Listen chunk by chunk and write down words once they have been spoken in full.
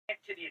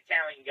to the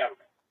Italian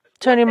government.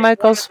 Tony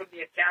Michaels. From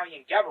the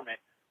Italian government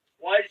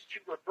was to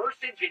reverse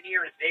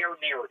engineer their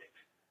narrative.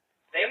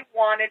 They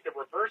wanted the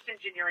reverse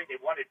engineering. They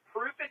wanted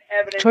proof and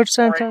evidence, George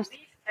or Santos. at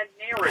least a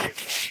narrative.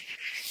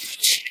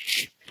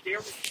 There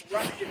was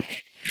corruption,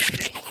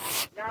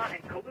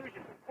 and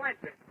collusion with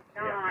Clinton,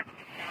 not.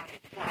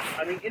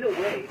 I mean, in a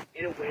way,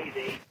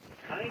 they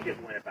kind of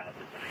went about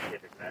the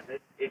scientific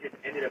method. It just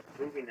ended up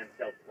proving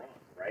themselves wrong,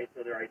 right?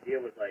 So their idea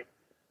was like,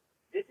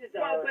 this is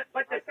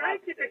but the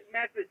scientific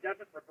method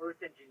doesn't reverse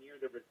engineer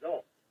the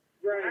results.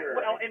 Right.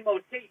 Well, in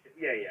most cases.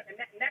 Yeah. And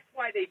that's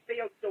why they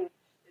failed so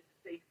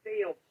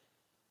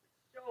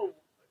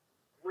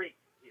great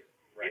here.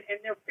 Right.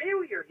 And their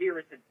failure here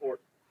is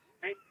important.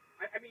 Right?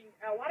 I mean,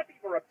 a lot of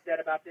people are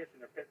upset about this and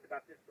they're pissed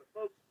about this, but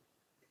folks,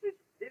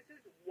 this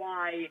is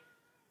why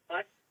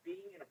us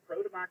being in a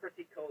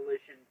pro-democracy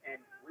coalition and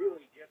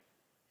really just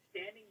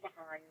standing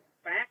behind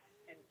facts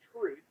and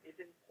truth is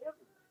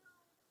important.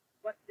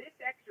 But this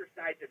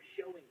exercise of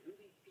showing who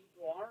these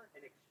people are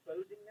and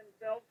exposing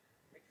themselves,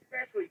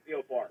 especially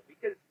Bill Barr,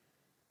 because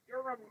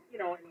Durham,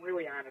 and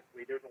really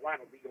honestly, there's a lot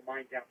of legal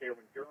minds out there.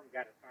 When Durham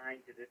got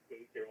assigned to this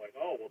case, they were like,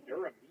 oh, well,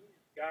 Durham, he's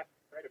got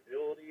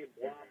credibility and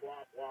blah,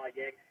 blah, blah.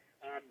 Yeah.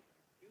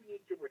 You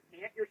need to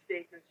recant your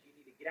statements. You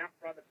need to get out in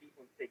front of the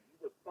people and say, you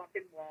were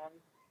fucking wrong.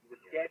 You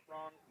were dead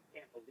wrong. You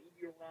can't believe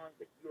you're wrong,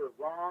 but you are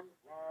wrong.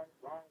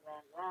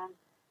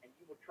 And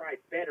you will try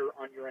better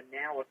on your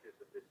analysis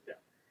of this stuff.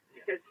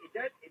 Because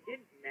it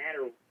didn't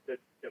matter the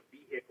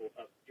vehicle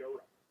of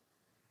Durham.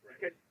 Right.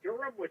 Because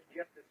Durham was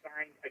just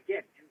assigned,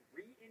 again, to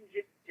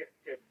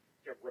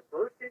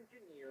reverse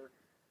engineer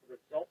the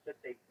result that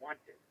they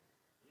wanted.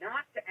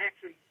 Not to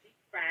actually seek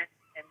facts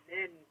and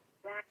then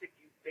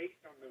prosecute based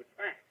on those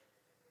facts.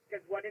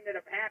 Because what ended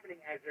up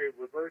happening as they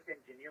were reverse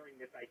engineering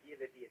this idea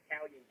that the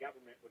Italian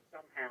government was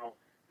somehow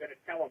going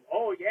to tell them,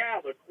 oh, yeah,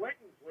 the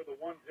Clintons were the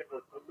ones that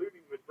were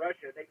colluding with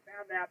Russia, they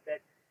found out that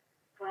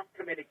Trump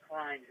committed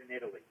crimes in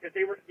Italy. Because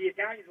the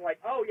Italians were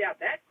like, oh, yeah,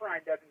 that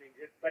crime doesn't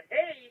exist, but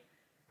hey,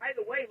 by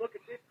the way, look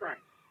at this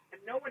crime. And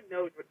no one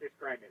knows what this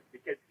crime is,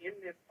 because in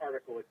this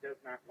article it does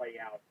not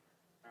lay out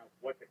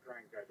what the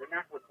crimes are. They're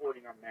not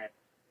reporting on that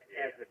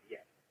as of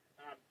yet.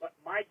 But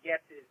my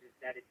guess is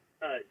that it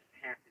does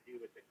have to do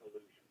with the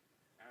collusion.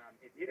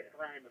 It's a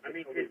crime of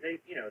collusion. Because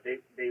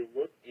they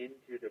look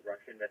into the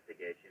Russia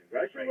investigation.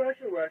 Russia,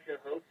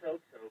 hoax,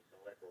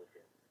 all that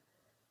bullshit.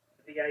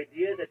 The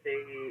idea that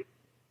they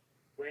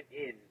went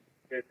in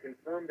to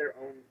confirm their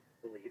own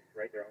beliefs,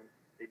 right?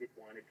 They just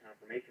wanted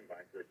confirmation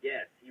bias. So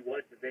yes, he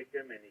was the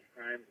victim, and these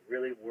crimes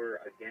really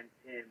were against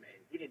him, and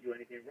he didn't do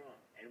anything wrong.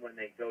 And when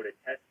they go to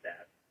test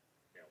that,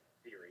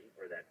 theory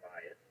or that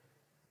bias,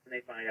 and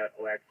they find out,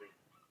 actually,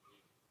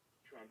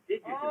 Trump did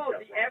do some stuff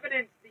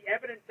wrong. The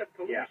evidence of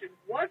collusion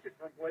wasn't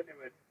from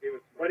Clinton. It was.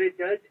 But it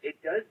does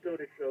go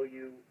to show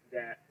you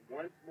that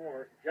once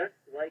more, just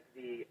like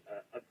the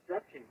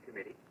obstruction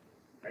committee,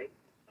 right,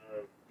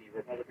 of the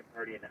Republican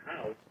Party in the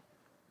House,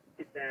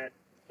 is that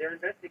their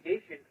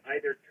investigation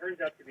either turns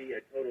out to be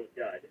a total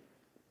dud,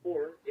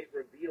 or it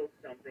reveals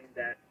something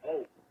that,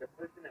 the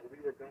person that we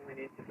were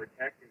going in to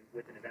protect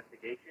with an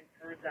investigation,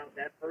 turns out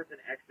that person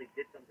actually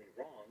did something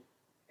wrong,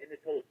 and this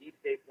whole deep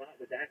state plot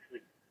was actually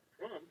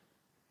Trump,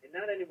 and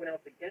not anyone else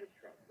against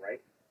Trump,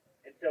 right?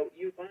 And so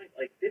you find,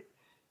 like, this,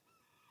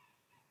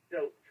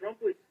 so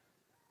Trump was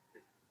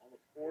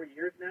almost 4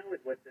 years now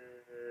is what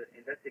the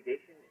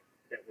investigation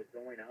that was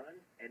going on,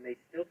 and they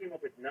still came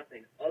up with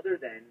nothing other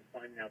than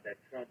finding out that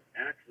Trump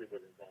actually was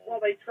involved. Well,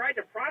 they tried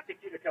to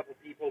prosecute a couple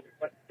people,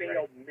 but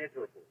failed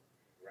miserably.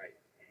 Right.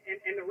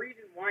 And the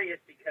reason why is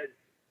because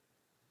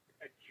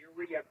a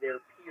jury of their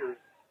peers,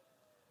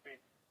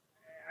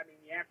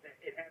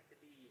 it has to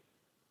be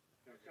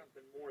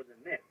something more than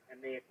this, and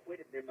they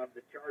acquitted them of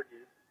the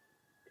charges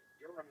that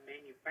Durham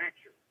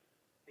manufactured.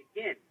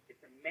 Again,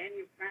 it's a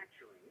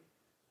manufacturing,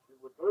 the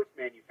reverse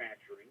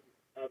manufacturing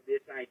of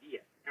this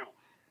idea. Now,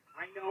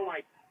 I know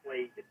I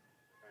played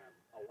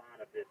a lot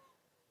of this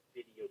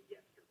video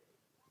yesterday,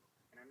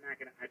 and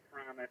I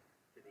promise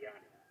to the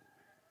audience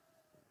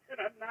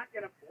that I'm not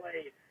going to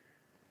play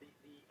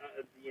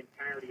the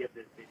entirety of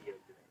this video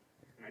today.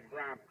 I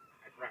promise.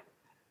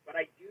 But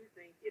I do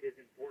think it is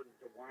important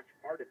to watch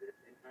part of this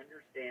and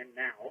understand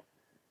now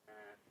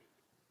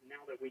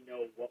that we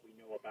know what we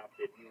know about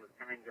the New York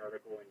Times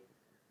article and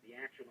the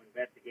actual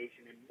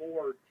investigation, and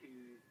more to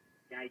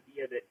the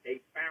idea that they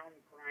found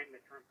crime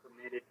that Trump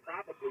committed,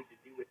 probably to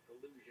do with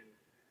collusion,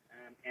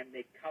 and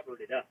they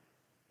covered it up.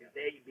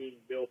 They being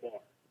Bill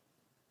Barr.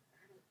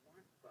 I don't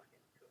want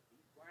fucking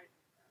cookies. Why?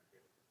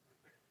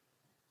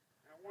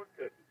 I don't want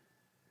cookies.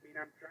 I mean,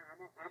 I'm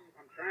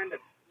trying to,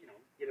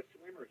 get a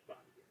swimmer's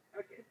body.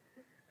 Okay.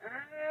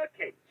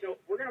 So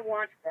we're gonna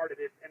watch part of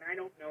this, and I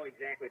don't know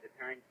exactly the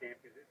timestamp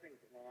because this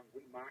thing's long.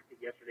 We mocked it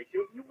yesterday.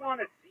 So if you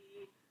want to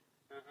see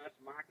us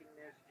mocking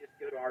this, just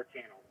go to our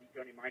channel, The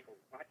Tony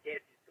Michaels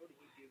Podcast. Just go to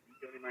YouTube, The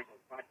Tony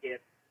Michaels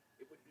Podcast.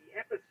 It would be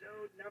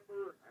episode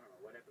number, I don't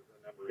know what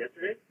episode number.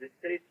 Yesterday?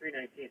 Today's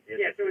 319.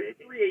 Yeah, so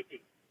it's 318.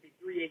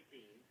 318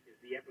 is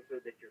the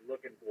episode that you're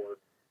looking for.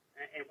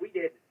 And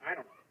I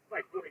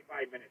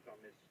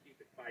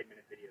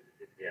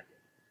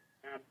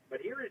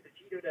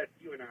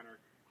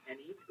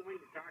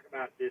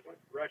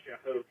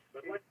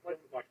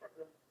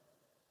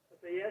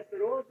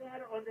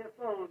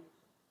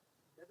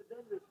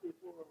done this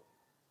before.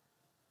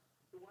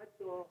 So I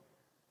saw,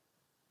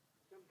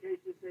 in some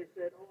cases they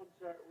said, oh, I'm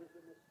sorry, it was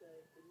a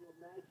mistake. Can you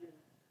imagine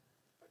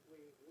what we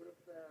would have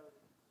found?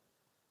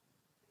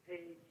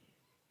 Page,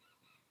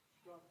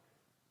 Strunk,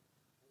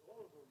 and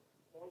all of them.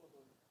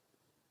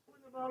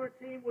 When the Mueller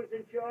team was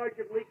in charge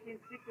of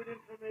leaking secret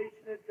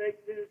information and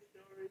fake news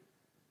stories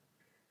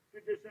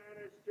to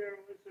dishonest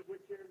journalists, of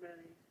which there are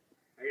many,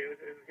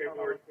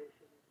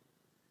 politicians.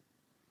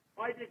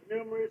 Why did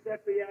numerous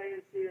FBI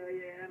and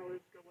CIA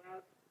analysts go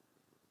out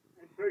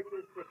and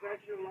purchase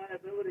professional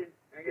liability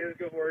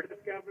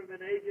with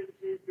government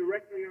agencies,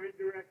 directly or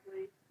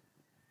indirectly,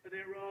 for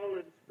their role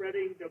in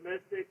spreading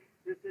domestic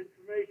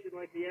disinformation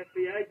like the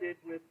FBI did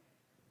with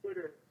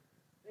Twitter?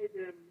 Paid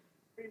them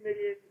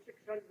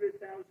 $3,600,000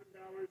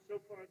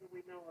 so far that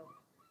we know of.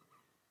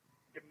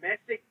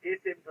 Domestic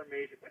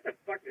disinformation. What the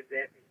fuck does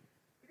that mean?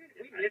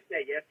 We missed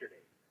that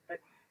yesterday. But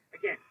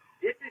again,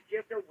 this is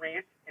just a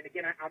rant. And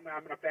again, I'm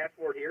going to fast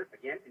forward here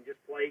again and just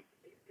play.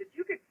 Because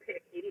you could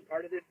pick any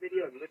part of this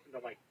video and listen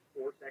to like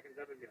 4 seconds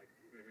of it and be like,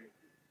 he's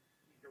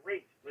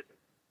deranged. Listen.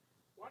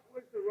 What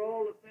was the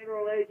role of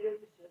federal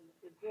agents and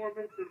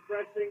informants in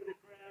pressing the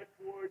crowd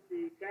toward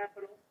the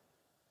Capitol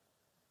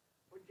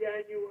on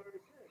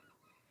January 6th?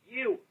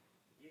 You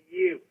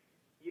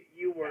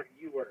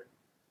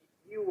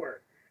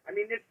were. I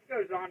mean, this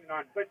goes on and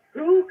on. But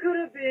Who could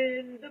have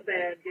been the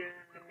bad guy?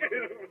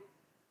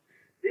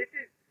 this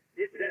is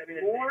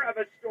more of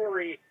a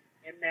story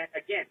in that,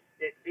 again,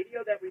 that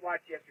video that we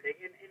watched yesterday,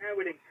 and I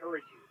would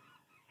encourage you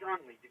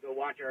strongly to go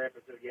watch our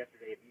episode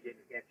yesterday if you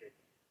didn't catch it,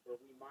 where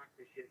we mocked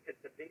the shit. Because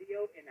the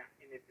video in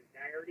its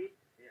entirety,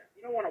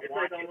 you don't want to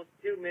watch like almost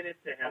 2 minutes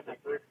to have the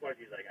first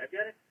question. He's like, I've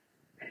got it.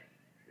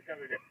 It's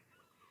coming to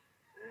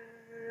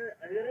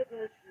I got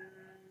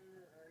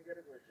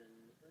a question.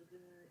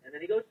 And then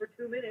he goes for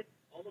 2 minutes,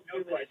 almost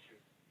no 2 minutes, question.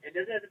 and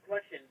doesn't have a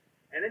question.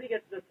 And then he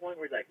gets to the point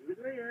where he's like, who's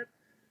Rayette?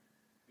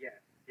 Yes.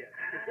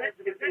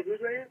 Who's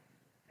Rayette?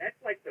 That's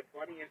like the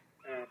funniest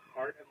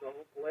part of the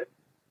whole clip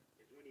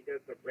is when he does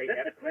the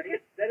Rayette. That's the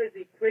quickest. That is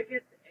the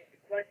quickest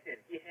question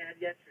he had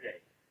yesterday.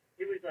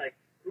 He was like,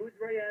 who's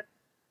Rayette?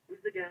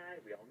 Who's the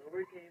guy? We all know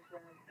where he came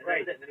from. And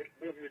right. And then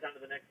he was on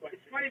to the next question.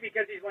 It's funny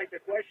because he's like,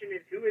 the question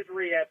is, who is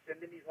Rayette?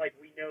 And then he's like,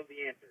 we know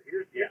the answer.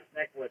 Here's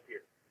that clip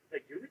here. It's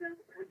like, do we know?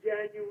 On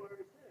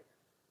January 6th.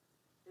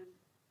 And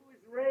who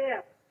is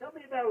Rayette? Tell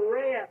me about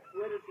Rayette.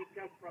 Where does he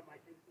come from? I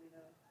think we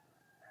know.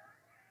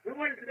 Who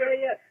was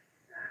Rayette?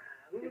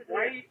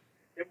 Why?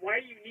 Then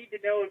why do you need to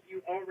know if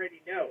you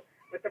already know?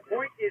 But the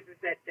point is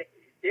that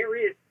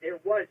there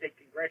was a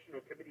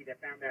congressional committee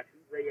that found out who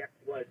Rayette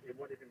was and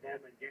what his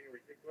involvement in January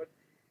 6th was,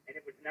 and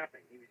it was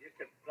nothing. He was just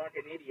a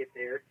fucking idiot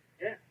there.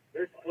 Yeah.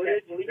 There's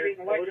footage. There's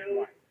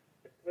photos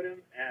to put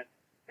him at.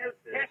 There's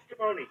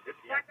testimony. There's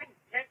fucking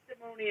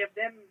testimony of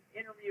them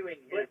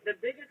interviewing him. But the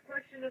biggest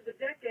question of the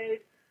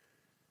decade,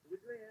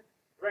 who's Rayette?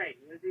 Right.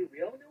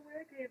 We all know where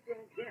it came from.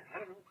 Yeah,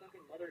 I don't know,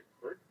 fucking mother's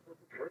birth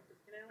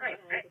canal. Right.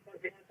 I don't know what the fuck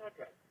you want to talk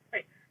about.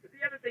 Right. But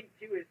the other thing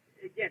too is,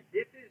 again,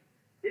 this is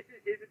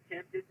his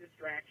attempted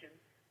distraction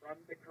from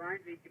the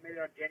crimes he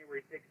committed on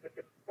January 6th. But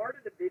the part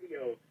of the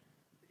video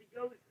is he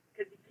goes,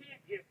 because he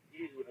can't just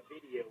do a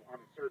video on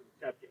a certain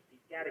subject.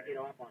 He's got to get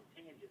off on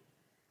tangents.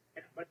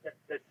 But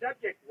the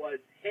subject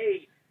was,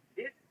 hey,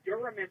 this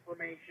Durham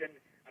information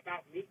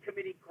about me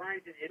committing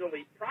crimes in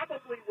Italy,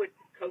 probably with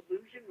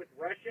collusion with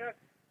Russia,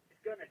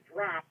 is going to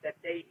drop that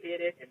they hid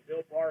it, and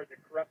Bill Barr is a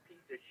corrupt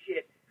piece of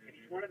shit, and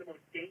he's one of the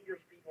most dangerous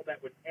people that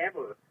was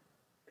ever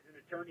as an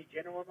attorney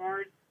general of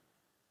ours.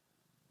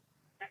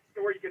 That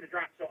story's going to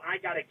drop, so I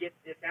got to get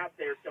this out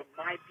there so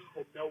my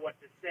people know what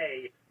to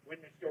say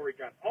when the story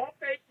drops. All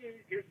fake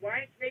news. Here's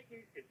why it's fake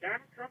news, because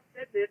Donald Trump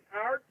said this.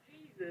 Our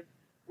Jesus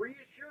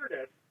reassured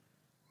us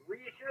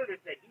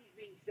that he's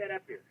being set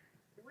up here.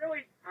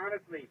 Really,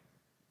 honestly,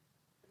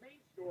 the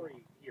main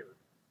story here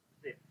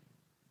is this,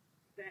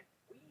 that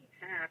we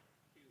have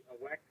to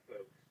elect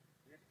folks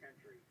in this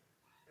country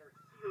that are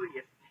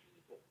serious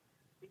people.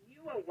 When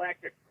you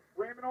elect a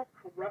criminal,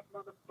 corrupt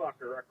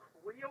motherfucker, a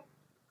career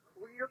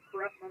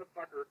corrupt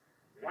motherfucker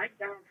like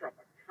Donald Trump,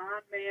 a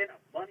con man, a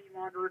money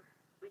launderer,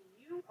 when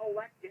you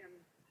elect him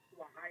to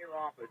a higher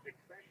office,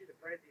 especially the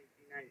President of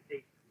the United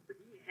States, where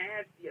he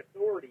has the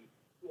authority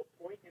to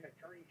appoint an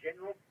attorney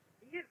general,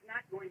 he is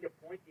not going to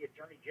appoint the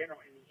attorney general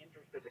in the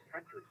interest of the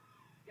country.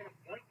 He's going to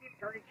appoint the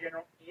attorney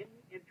general in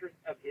the interest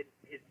of his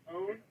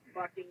own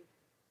fucking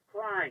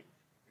crimes.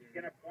 He's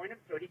going to appoint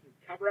him so he can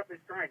cover up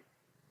his crimes.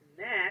 And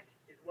that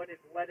is what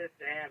has led us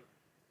to have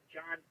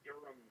John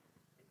Durham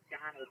and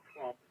Donald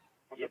Trump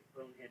on the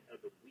bonehead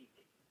of the week.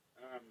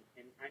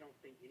 And I don't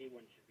think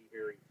anyone should be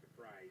very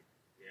surprised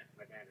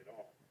by that at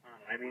all.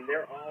 I mean,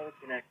 they're all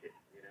connected,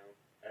 you know.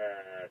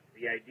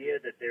 The idea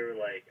that they were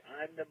like,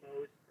 I'm the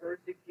most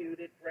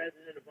persecuted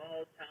president of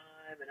all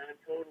time, and I'm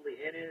totally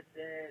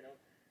innocent.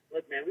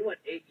 Look, man, we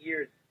went 8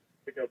 years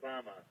with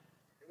Obama.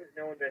 There was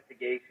no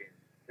investigation.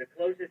 The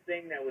closest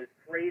thing that was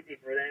crazy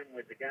for them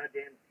was the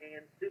goddamn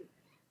tan suit.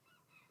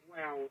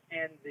 Well,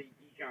 and the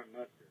Dijon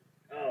mustard.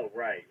 Oh,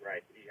 right.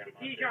 The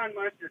Dijon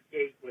mustard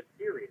gate was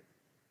serious.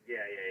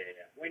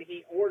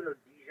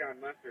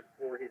 mustard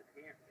for his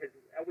hand, because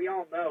we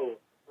all know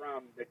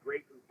from the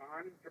Grey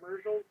Poupon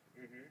commercials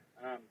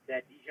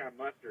that Dijon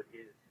mustard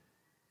is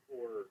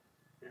for.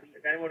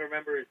 If anyone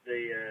remembers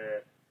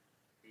the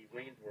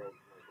Wayne's World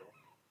commercial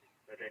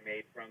that they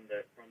made from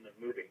the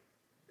movie,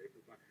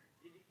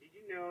 Did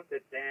you know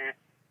that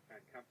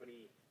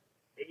company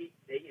they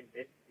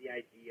invented the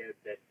idea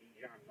that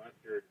Dijon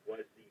mustard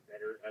was the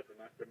better of the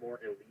mustard, more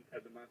elite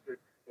of the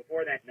mustard?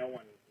 Before that, no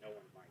one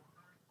liked.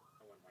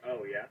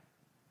 Oh yeah.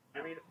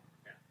 I mean,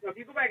 so if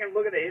you go back and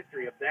look at the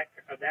history of that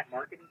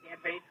marketing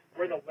campaign,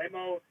 where the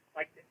limo,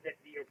 like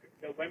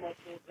the limo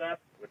pulls up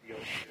with the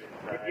old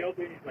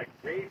dude is like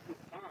Grey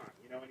Poupon,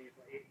 you know, and he's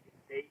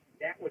like,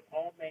 that was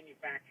all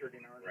manufactured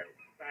in our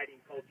society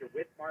and culture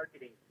with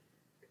marketing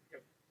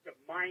to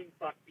mind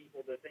fuck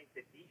people to think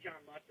that Dijon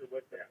mustard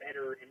was the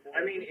better and more. I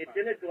mean, it's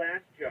in a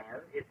glass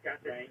jar. It's got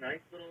this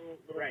nice little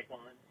Right.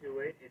 font to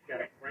it. It's got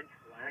a French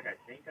flag, I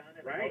think, on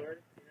it. Right.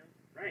 Colors, you know.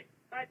 Right.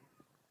 But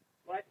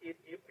it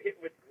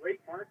was great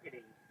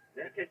marketing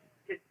because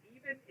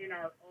even in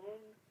our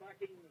own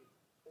fucking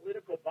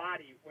political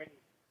body, when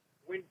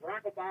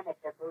Barack Obama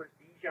prefers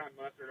Dijon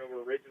mustard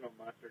over original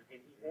mustard,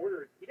 and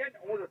he doesn't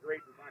order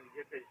Grey Poupon, he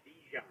just says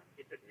Dijon.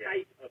 It's a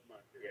type of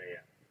mustard. Yeah.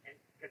 And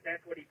because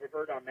that's what he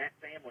preferred on that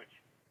sandwich.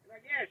 I'm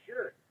like, yeah,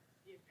 sure.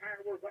 The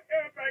entire world's like,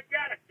 oh my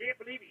God, I can't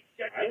believe he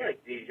shut I down.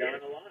 like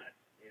Dijon a lot.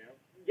 You know,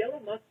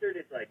 yellow mustard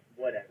is like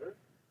whatever.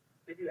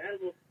 If you add a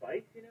little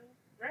spice, you know,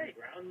 Right.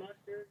 Brown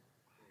mustard,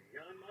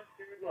 Dijon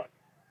mustard. Look,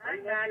 honey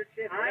I'm not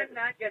mustard,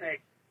 not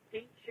gonna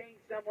kink shame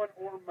someone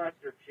or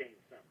mustard shame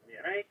someone,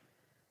 right?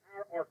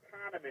 Or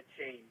condiment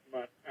shame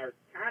condiment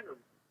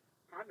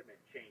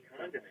shame.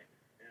 Condiment.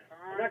 Yeah.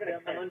 I'm not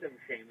gonna condom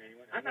shame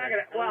anyone. I'm not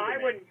gonna. Well, I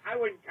wouldn't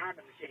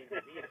condom shame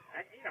them either.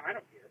 I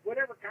don't care.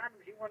 Whatever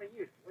condoms you want to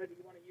use, whether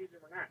you want to use them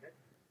or not, that's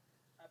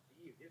up to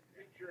you. Just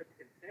make sure it's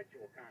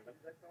consensual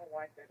condoms. That's all.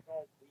 That's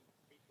all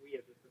we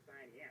as a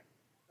society have.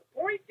 The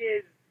point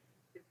is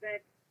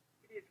that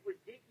it is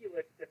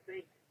ridiculous to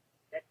think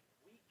that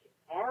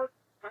our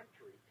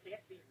country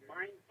can't be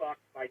mind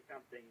fucked by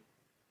something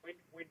when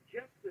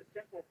just the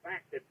simple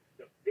fact that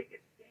the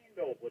biggest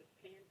scandal was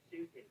canned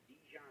soup and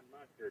Dijon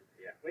mustard.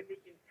 Yeah. When the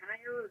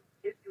entire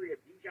history of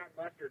Dijon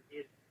mustard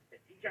is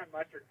that Dijon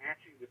mustard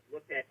actually was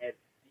looked at as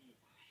the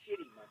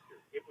shitty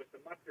mustard. It was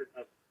the mustard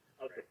of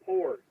the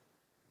poor.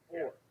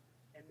 Yeah.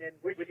 And then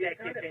Which with is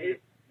that kind of campaign,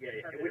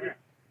 which is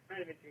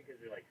kind of interesting because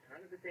they're like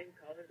kind of the same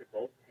color. They're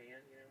both tan,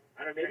 you know.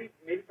 I don't know.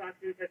 Maybe Fox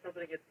News has something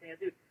against tan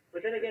suits,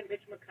 but then again,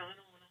 Mitch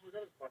McConnell and all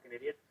those other fucking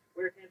idiots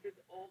wear tan suits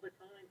all the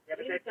time.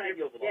 Yeah, but that's inside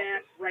the Oval yeah,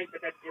 Office. right.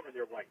 But that's different.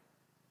 They're white.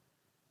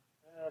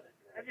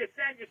 I'm just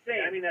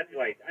saying. I mean, that's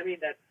white. I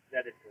mean, that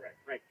is correct.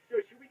 Right.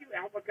 So should we do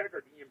Albuquerque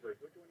or DM first?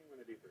 Which one do you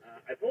want to do first?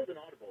 I pulled an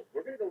audible.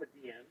 We're gonna go with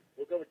DM.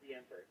 We'll go with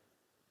DM first.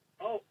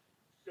 Oh,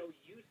 so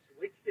you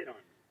switched it on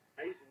me.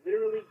 I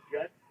literally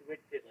just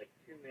switched it like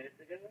 2 minutes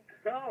ago.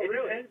 Oh, it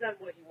really? depends on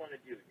what you want to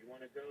do. You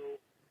want to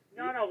go?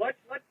 No. Let's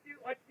do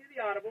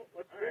the audible.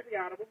 Let's do the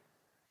audible.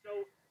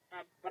 So,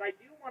 but I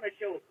do want to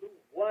show who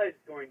was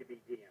going to be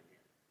DM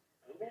here.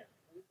 We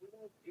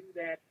won't do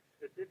that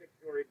specific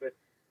story, but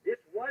this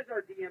was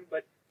our DM.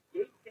 But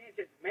Gabe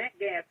Sanchez, Matt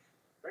Gatz,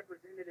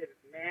 Representative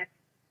Matt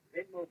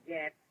Venmo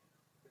Gatz,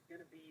 was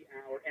going to be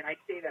and I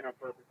say that on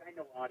purpose. I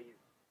know audience,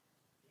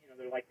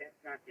 they're like,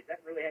 is that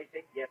really how you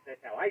say it? Yes,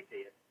 that's how I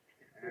say it.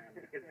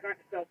 Because it's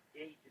not spelled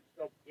Gage, it's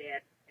spelled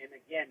Gatz. And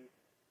again,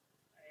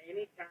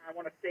 anytime I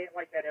want to say it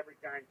like that every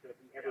time, so if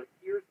he ever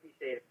hears me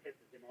say it, it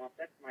pisses him off.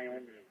 That's my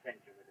only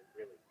intention with it,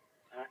 really.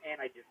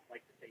 And I just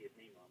like to say his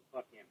name wrong.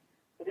 Fuck him.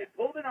 But we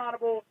pulled an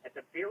audible at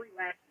the very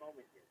last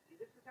moment here. See,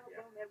 this is how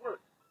BoneHead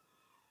works.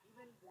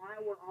 Even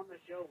while we're on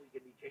the show, we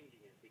can be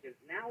changing it because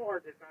now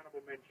our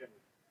dishonorable mention,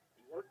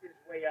 he worked his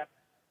way up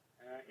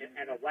at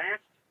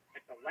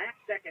the last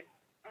second.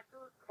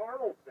 Tucker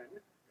Carlson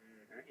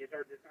is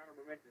our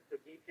dishonorable mention. So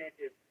Gabe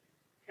Sanchez,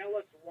 tell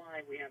us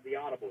why we have the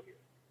audible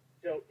here.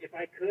 So if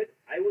I could,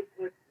 I would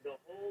put the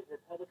whole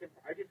Republican.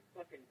 I just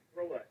fucking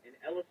throw an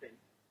elephant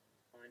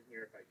on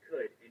here if I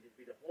could, and just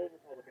be the whole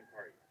Republican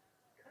Party.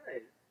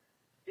 Because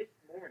this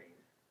morning,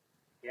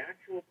 the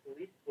actual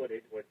police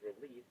footage was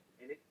released,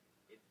 and it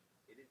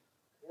is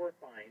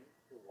horrifying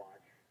to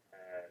watch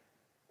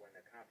when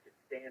the cops just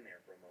stand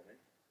there for a moment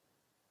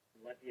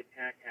and let the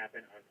attack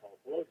happen on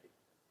Paul Pelosi.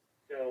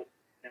 So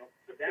now,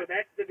 so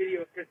that's the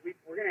video because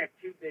we're gonna have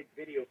two big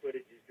video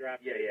footages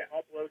dropped. Yeah.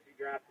 Paul Pelosi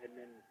dropped, and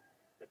then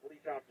the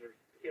police officers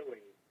killing.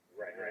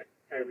 Right.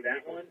 So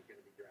that one is going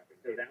to be dropping.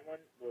 So that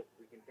one,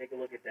 we can take a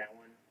look at that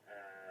one.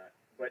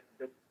 But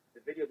the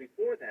video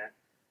before that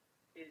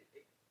is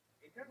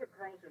Tucker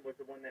Carlson was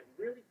the one that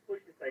really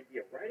pushed this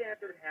idea right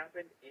after it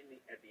happened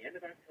at the end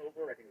of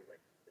October. I think it was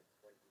like the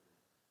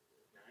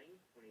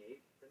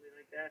 28th, something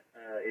like that.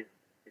 Is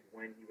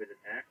when he was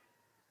attacked.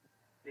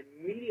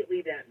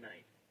 Immediately that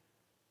night,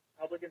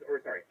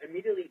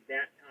 immediately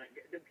that time,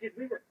 because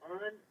we were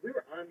on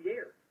the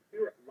air. We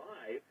were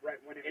live, right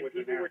when it and was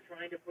people announced. were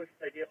trying to push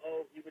this idea.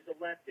 Oh, he was a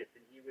leftist, and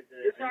he was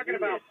a. You're talking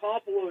about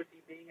Paul Pelosi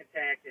being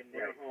attacked in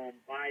their Right.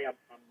 home by a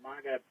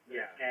MAGA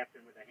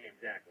captain with a hammer.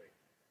 Exactly.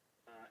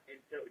 And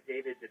so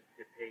David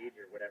DePage,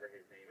 or whatever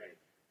his name is,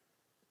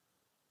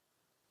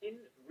 in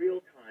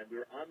real time,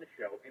 we were on the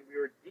show, and we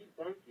were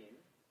debunking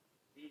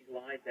these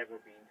lies that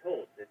were being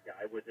told. This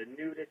guy was a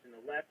nudist and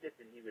a leftist,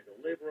 and he was a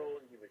liberal,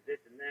 and he was this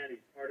and that.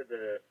 He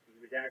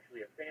was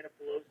actually a fan of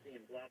Pelosi,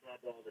 and blah, blah,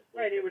 blah. All this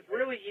Right, it was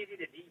really easy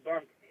to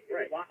debunk.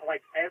 Right.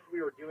 Like, as we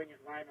were doing it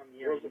live on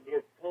the air.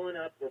 We're pulling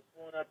up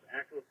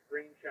actual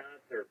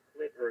screenshots or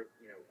photos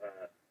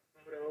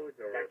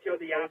or that show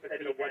the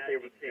opposite of what they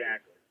were saying.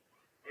 Exactly.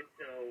 And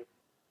so,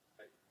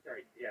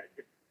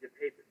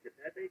 DePape,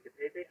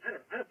 I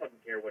don't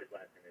fucking care what his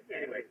last name is.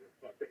 Yeah, anyway,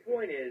 the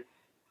point is,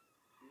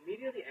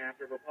 immediately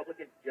after,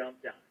 Republicans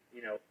jumped on.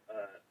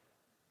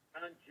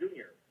 Don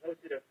Jr.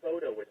 posted a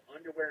photo with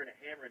underwear and a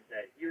hammer and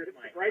said, "Here's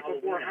my right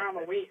Halloween before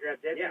outfit." Halloween.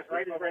 Yeah,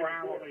 right before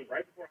Halloween.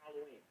 Right before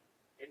Halloween.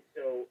 And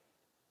so,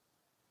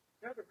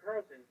 Tucker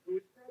Carlson, who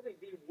is probably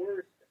the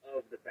worst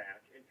of the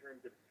batch in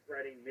terms of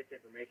spreading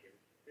misinformation,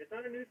 it's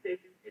not a news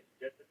station, it's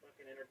just a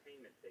fucking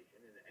entertainment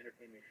station and an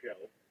entertainment show,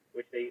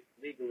 which they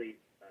legally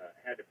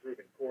had to prove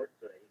in court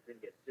so that he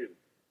couldn't get sued.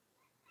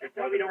 That's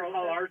why we don't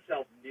call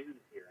ourselves news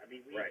here. I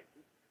mean, we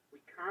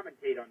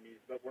commentate on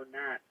news, but we're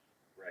not.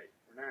 Right.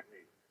 We're not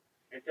news.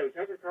 And so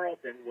Tucker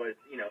Carlson was,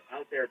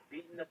 out there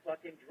beating the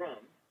fucking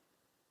drum.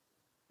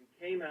 He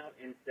came out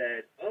and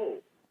said,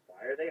 "Oh,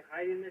 why are they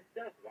hiding this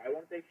stuff? Why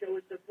won't they show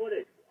us the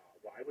footage?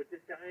 Why was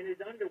this guy in his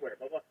underwear?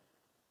 Blah, blah."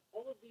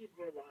 All of these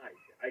were lies.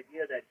 The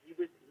idea that he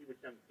was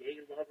some gay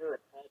lover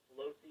of Paul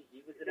Pelosi. He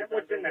was in his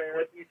what's in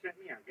underwear. that clip you sent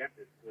me? I've got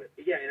this clip.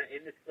 Yeah,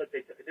 in this clip,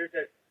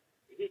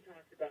 he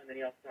talks about, and then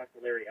he also talks to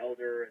Larry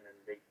Elder, and then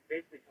they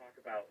basically talk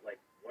about, like,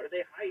 what are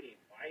they hiding?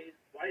 Why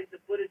is the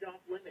footage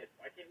off limits?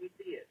 Why can't we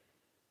see it?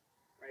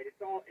 Right.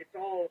 It's all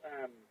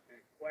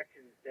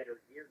questions that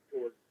are geared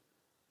towards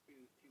to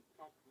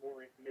pump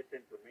more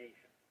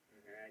misinformation.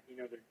 Mm-hmm.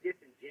 They're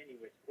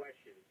disingenuous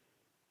questions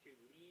to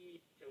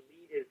lead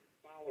his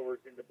followers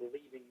into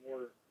believing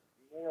more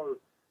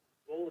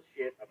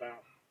bullshit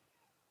about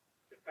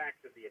the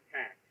facts of the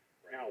attack.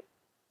 Right.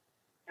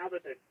 Now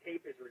that the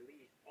tape is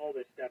released, all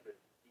this stuff is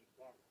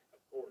debunked, of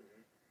course.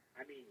 Mm-hmm.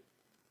 I mean,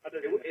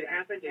 other than it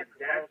happened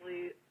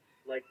exactly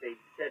like they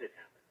said it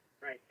happened.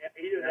 Right.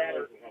 Either that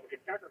or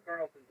Tucker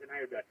Carlson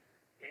tonight would be like,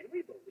 "Can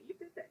we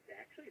believe that that's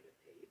actually the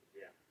tape?"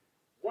 Yeah.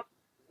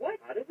 What?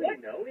 How do we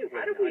know it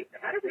was How do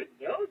we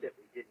know that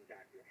we didn't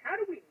doctor it? How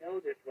do we know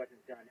this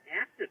wasn't done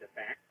after the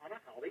fact on a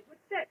Hollywood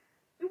set?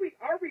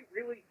 Are we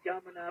really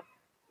dumb enough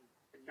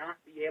to not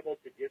be able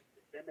to just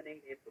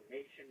disseminate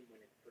information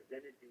when it's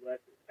presented to us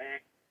as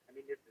fact? I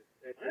mean,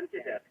 I'm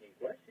just asking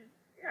questions.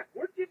 Yeah,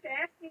 we're just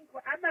asking.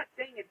 I'm not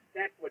saying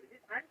that's what it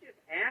is. I'm just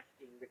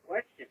asking the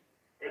question.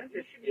 I'm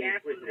just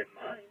inquisitive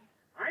mind.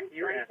 I'm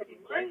trying to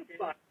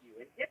mind-fuck you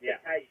and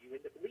hypnotize you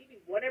into believing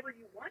whatever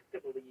you want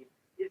to believe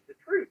is the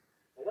truth.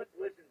 Well, let's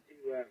listen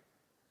to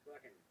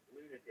fucking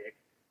lunatic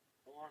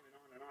go on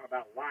and on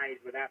about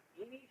lies without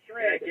any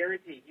shred. And I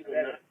guarantee he will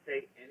not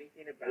say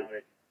anything about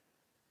it.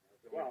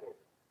 Well,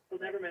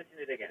 he'll never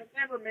mention it again. He'll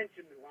never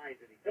mention the lies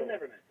that he told. He'll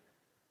never mention it.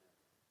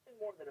 In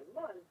more than a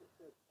month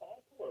since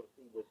Paul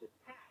Pelosi was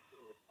attacked in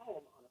his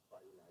home on a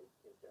Friday night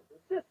in San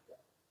Francisco.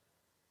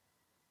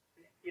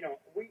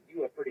 We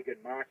do a pretty good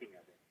mocking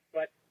of it.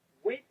 But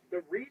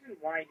the reason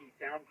why he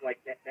sounds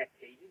like that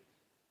cadence,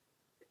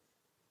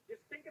 just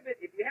think of it,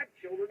 if you have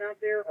children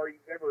out there or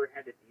you've ever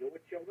had to deal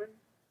with children,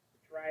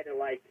 try to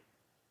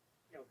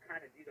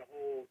kind of do the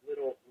whole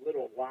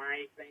little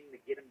lie thing to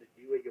get them to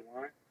do what you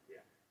want. Yeah.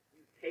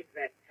 You take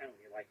that tone.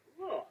 You're like,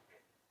 "Look,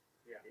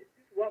 yeah, this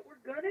is what we're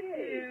going to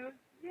do.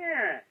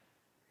 Yeah.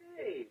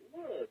 Hey,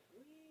 look,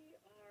 we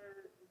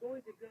are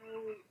going to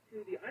go to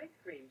the ice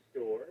cream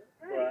store,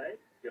 Right. but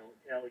don't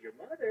tell your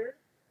mother."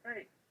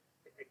 Right.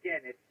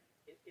 Again, it's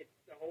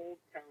the whole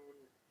tone.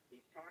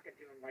 He's talking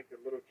to them like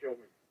they're little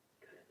children.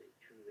 God, they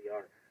truly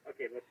are.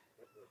 Okay, let's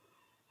listen.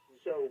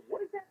 So what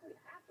exactly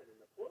happened in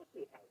the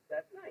Pelosi house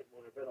that night?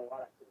 Well, there have been a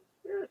lot of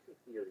conspiracy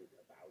theories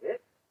about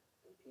it,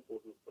 and people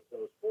who put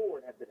those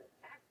forward have been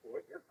attacked for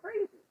it. You're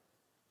crazy.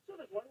 So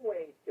there's one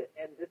way to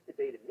end this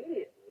debate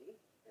immediately,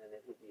 and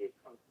it would be a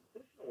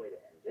constitutional way to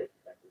end it.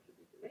 In fact, we should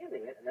be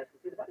demanding it, and that's to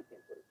see the body cam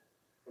footage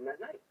from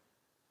that night.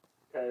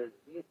 Because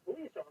these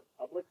police are on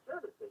public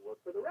service. They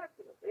work for the rest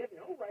of us. They have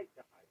no right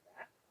to hide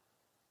that.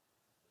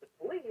 The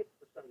police,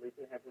 for some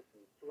reason, have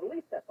refused to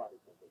release that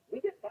body cam footage. We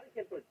get body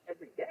cam footage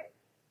every day.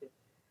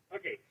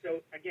 Okay,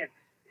 so again,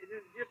 this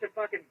is just a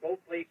fucking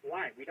bold-faced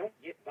lie. We don't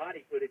get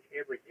body footage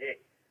every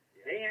day.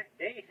 Yeah.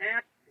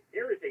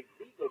 There is a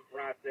legal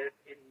process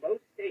in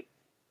most states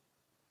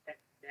that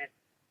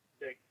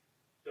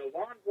the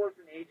law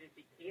enforcement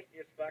agency can't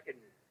just fucking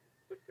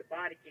put the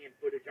body cam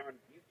footage on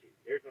YouTube.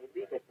 There's a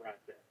legal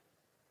process.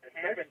 It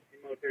happens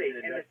in most There's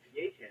states. an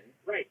investigation.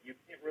 Right. You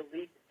can't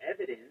release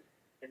evidence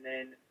and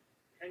then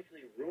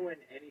potentially ruin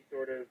any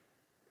sort of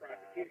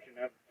Prosecution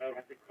of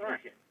the crime.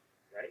 prosecution,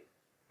 right?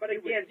 But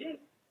You would again, think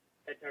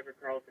that Tucker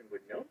Carlson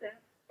would know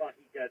that, but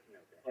he does know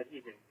that. but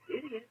he's an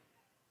idiot.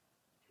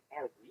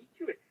 Are we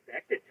to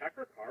expect that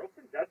Tucker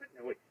Carlson doesn't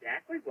know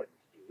exactly what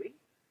he's doing?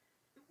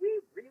 Do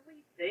we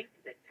really think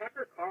that Tucker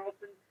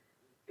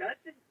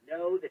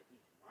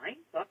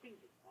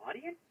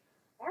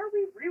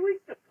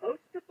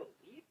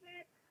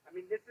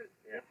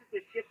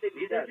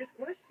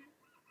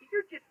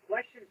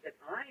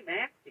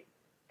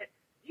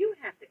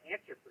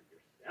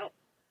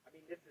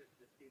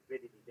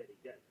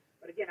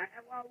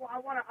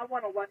want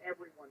to let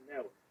everyone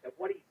know that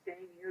what he's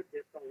saying here,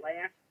 the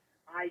last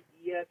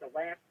idea, the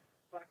last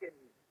fucking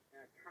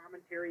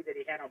commentary that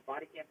he had on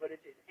body cam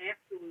footage is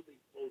absolutely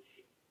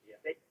bullshit. Yeah.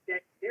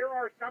 That there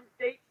are some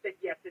states that,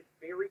 yes, it's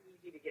very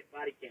easy to get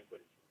body cam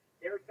footage.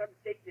 There are some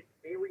states it's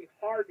very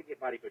hard to get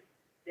body footage.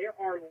 There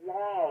are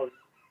laws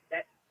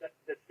that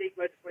the state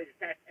legislators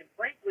pass, and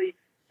frankly,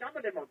 some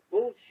of them are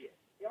bullshit.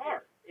 They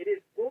are. It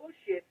is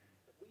bullshit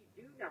that we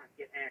do not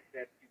get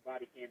access to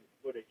body cam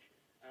footage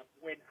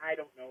when, I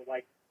don't know,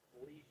 like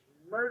police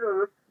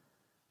murder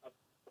a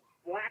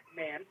black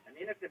man, an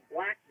innocent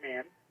black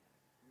man,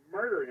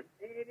 murdered him.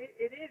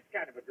 It is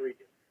kind of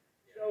egregious.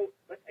 So,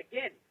 but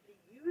again, he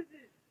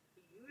uses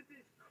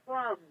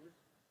crumbs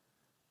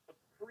of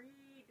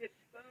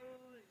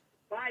predisposed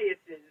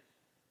biases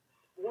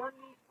to form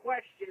these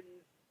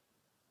questions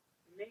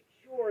to make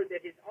sure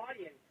that his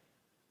audience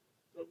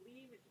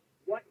believes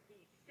what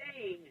he's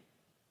saying.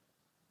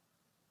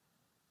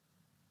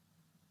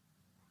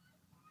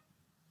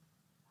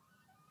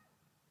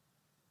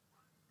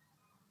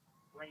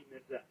 Frame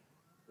this up.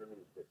 But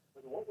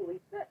it won't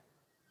release this.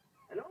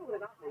 And not only will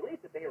they not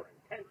release it, they are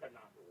intent on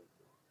not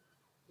releasing it.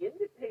 In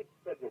the Tate's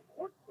federal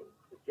court case,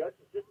 the judge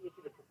has just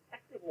issued a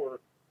protective order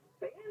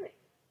banning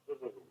the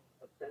release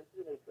of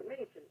sensitive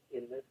information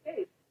in this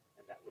case,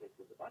 and that would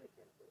include the body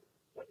cam footage.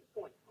 What is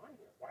going on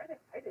here? Why are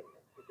they hiding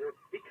this?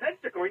 Because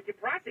they're going to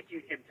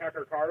prosecute him,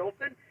 Tucker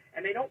Carlson,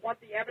 and they don't want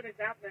the evidence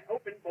out in the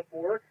open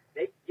before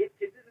they get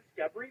to the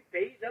discovery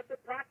phase of the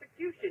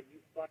prosecution.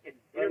 You fucking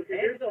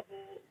there's a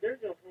whole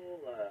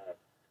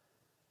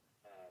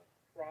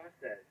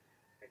process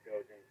that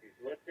goes into.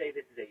 So let's say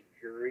this is a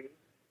jury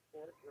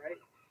court, right?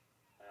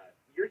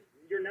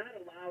 You're not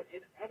allowed, and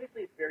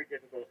obviously it's very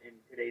difficult in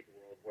today's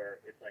world where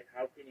it's like,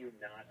 how can you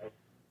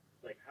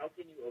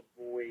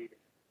avoid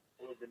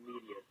all of the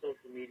media,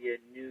 social media,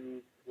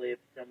 news,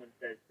 clips, someone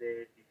says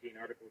this, you see an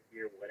article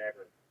here,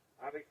 whatever.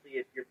 Obviously,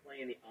 if you're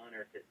playing the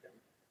honor system,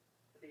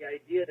 the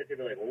idea that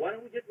they'd be like, well, why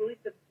don't we just release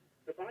the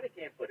body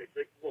cam footage?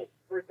 Like, well,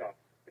 first off,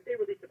 if they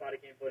release the body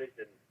cam footage,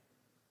 then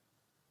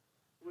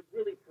it would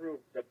really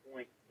prove the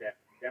point that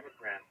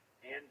Democrats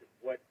and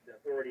what the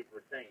authorities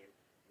were saying,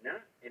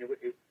 and it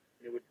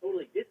would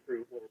totally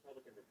disprove what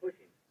Republicans are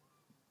pushing.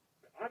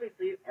 But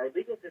obviously, our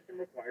legal system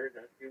requires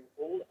us to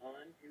hold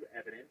on to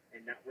evidence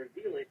and not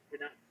reveal it,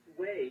 to not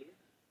sway,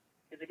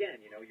 because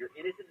again, you're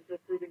innocent until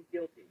proven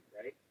guilty,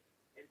 right?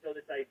 And so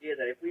this idea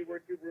that if we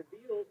were to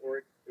reveal,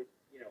 or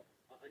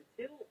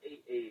until a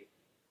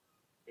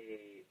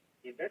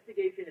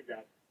investigation is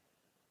up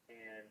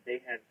and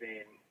they have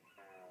been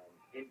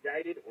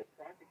indicted or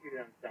prosecuted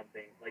on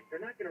something, like,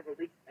 they're not going to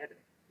release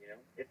evidence.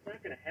 It's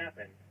not going to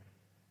happen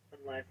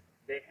unless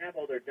they have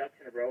all their ducks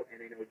in a row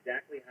and they know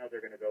exactly how they're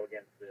going to go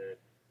against the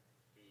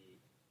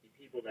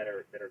people that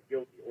are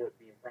guilty or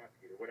being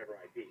prosecuted or whatever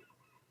it might be,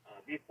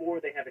 before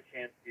they have a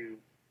chance to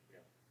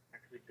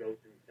actually go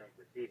through some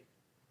proceedings.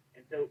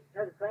 And so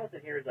Tucker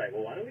Carlson here is like,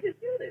 well, why don't we just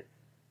do this?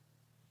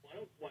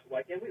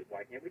 Why can't we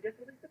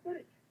just release the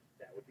footage?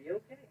 That would be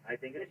okay. I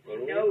think it's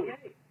totally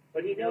okay.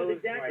 But he knows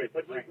exactly.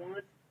 But he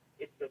wants,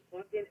 it's the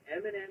fucking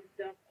M&M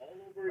stuff all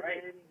over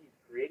again. He's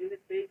creating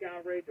this fake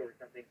outrage or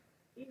something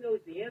he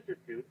knows the answer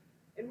to.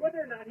 And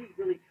whether or not he's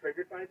really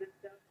triggered by this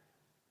stuff,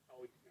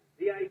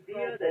 the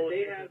idea that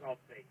they have,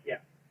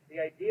 the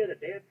idea that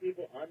they have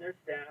people on their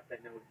staff that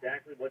know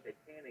exactly what they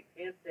can and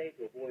can't say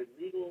to avoid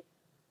legal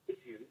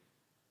issues.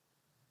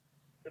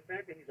 The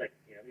fact that he's like,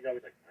 he's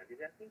always like, I'm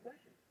just asking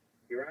questions.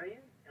 Here I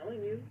am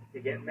telling you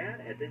to get mad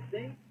at this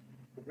thing.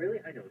 But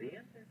really, I know the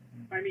answer.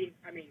 I mean,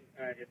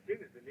 as soon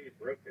as the news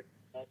broke that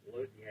Paul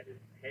Pelosi had his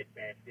head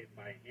bashed in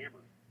by a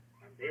hammer,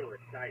 they were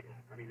excited.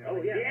 I mean, they're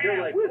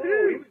like,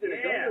 woohoo! He was in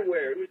his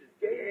underwear. It was his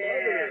gay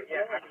mother.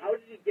 Yeah. How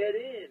did he get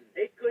in?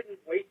 They couldn't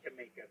wait to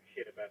make up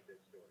shit about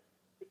this story.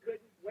 They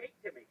couldn't wait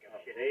to make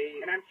up shit.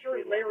 And I'm sure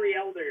Larry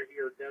Elder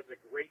here does a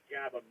great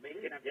job of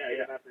making up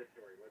shit about this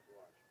story. Let's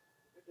watch.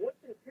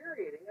 What's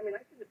infuriating? I mean, I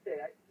should just say,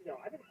 I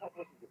think Paul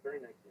Pelosi is a very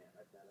nice man.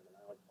 I've met him, and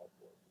I like Paul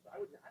Pelosi.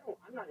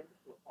 I'm not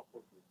interested in what Paul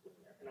Pelosi is doing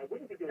there, and I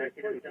wouldn't be doing it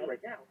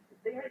right now if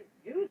they hadn't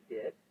used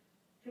it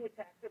to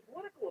attack their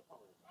political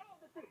opponents.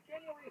 Oh, this is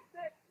January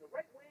 6th. The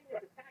right wing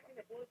is attacking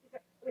the Pelosi. I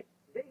mean,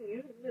 they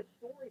used this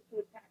story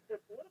to attack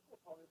their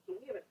political opponents, so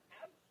we have an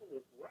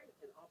absolute right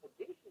and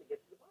obligation to get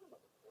to the bottom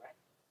of it,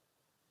 correct?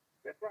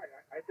 That's right.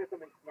 I said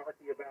something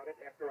snarky about it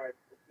after I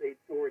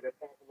made sure that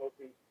Paul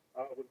Pelosi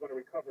was going to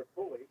recover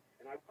fully,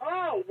 and I.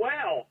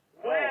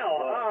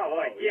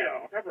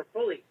 Recover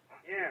fully.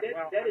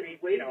 That is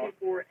way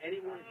before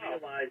anyone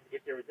realized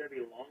if there was going to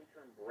be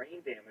long-term brain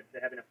damage to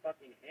having a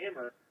fucking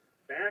hammer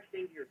bashed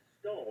into your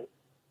skull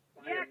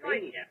by a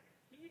maniac.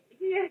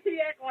 He acted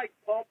like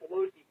Paul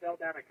Pelosi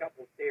fell down a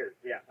couple stairs.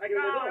 Yeah. Like,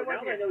 now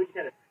I know he's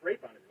got a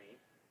scrape on his knee.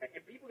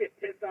 And people get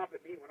pissed off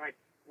at me when I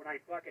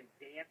fucking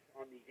dance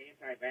on these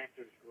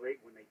anti-vaxxers' grave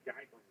when they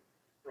die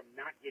from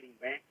not getting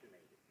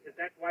vaccinated. Because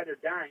that's why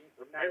they're dying,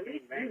 from not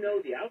getting vaccinated. You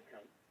know the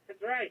outcome.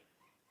 That's right.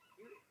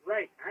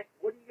 Right.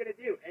 What are you going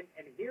to do?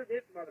 And here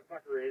this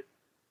motherfucker is,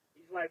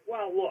 he's like,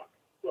 well, look,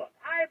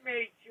 I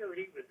made sure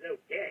he was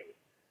okay.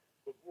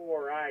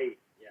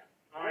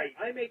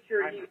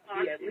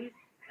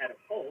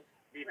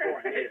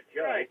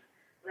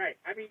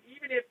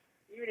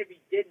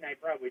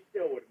 we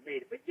still would have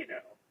made it. But, you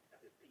know,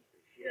 it's a piece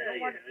of shit. Yeah,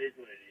 it is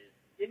what it is.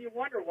 And you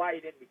wonder why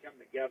he didn't become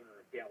the governor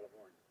of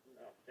California.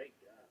 Oh, thank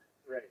God.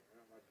 Right.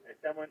 As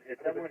someone who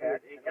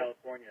was in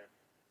California,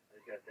 I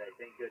was gonna say,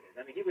 thank goodness.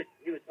 I mean, he was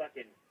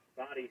fucking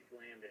body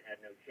slammed and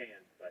had no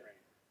chance. But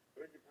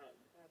where's the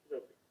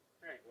possibility?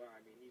 Right. Well, I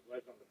mean, he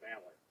was on the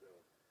ballot, so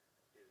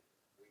it's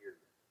weird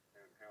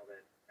how the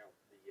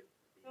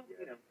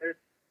you know,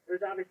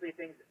 there's obviously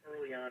things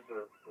early on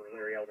for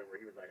Larry Elder where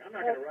he was like, I'm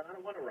not gonna run. I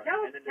don't want to run.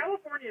 And then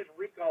California's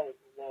recall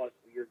law is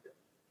weird, though.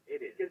 it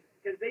is.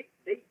 Because they've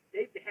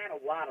had a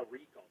lot of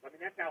recalls. I mean,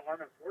 that's how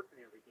Arnold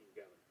Schwarzenegger became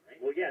governor, right?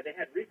 Well, yeah, they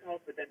had recalls,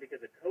 but then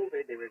because of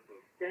COVID, they were able to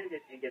extend it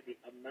and get the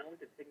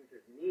amount of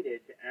signatures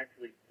needed to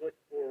actually put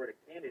forward a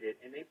candidate,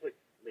 and they put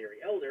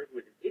Larry Elder,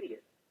 who was an idiot.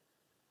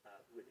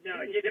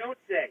 No, you don't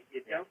say.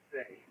 You don't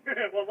say.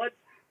 Well, let's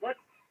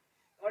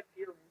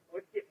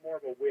get more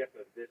of a whiff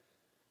of this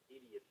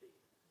idiocy.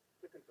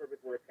 The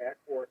conservatives were attacked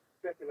for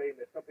speculating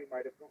that something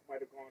might have gone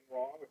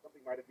wrong or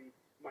something might be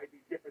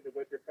different than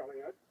what you're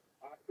telling us.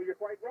 So you're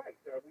quite right.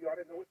 We ought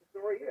to know what the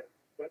story is.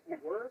 But we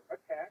were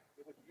attacked.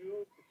 It was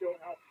used to show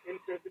how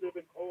insensitive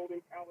and cold and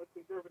callous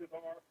conservatives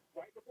are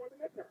right before the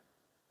midterm.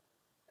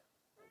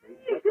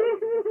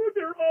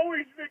 They're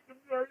always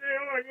victims, are they?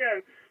 Oh,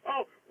 yes.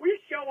 Oh, we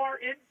show our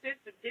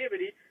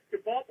insensitivity to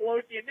Paul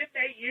Pelosi, and then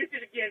they use it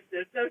against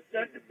us, those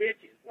sons of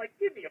bitches. Like,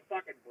 give me a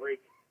fucking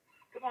break.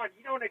 Come on,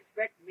 you don't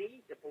expect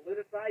me to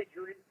politicize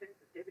your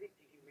insensitivity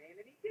to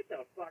humanity? Get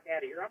the fuck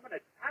out of here. I'm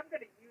gonna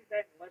use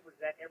that and leverage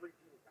that every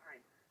single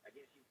time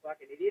against you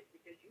fucking idiots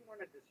because you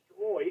want to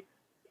destroy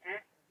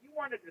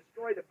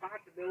the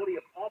possibility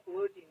of Paul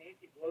Pelosi and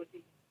Nancy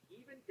Pelosi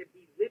even to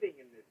be living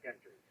in this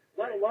country,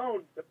 let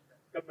alone the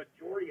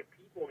majority of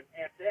people in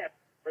SF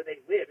where they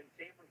live in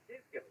San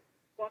Francisco.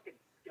 Fucking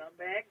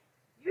scumbag.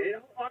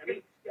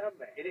 Scumbag.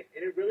 And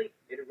it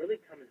really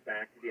comes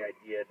back to the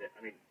idea that,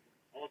 I mean,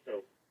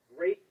 also,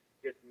 great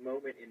just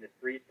moment in the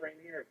freeze frame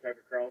here of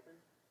Tucker Carlson.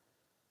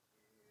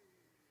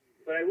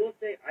 But I will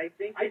say, I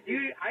think I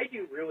do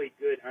really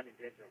good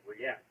unintentional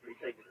react. You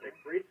say the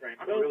freeze frame.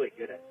 I'm really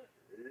good at it.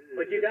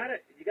 But you gotta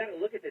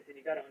look at this and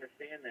you gotta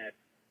understand that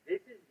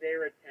this is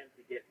their attempt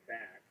to get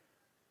back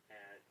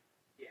at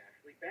the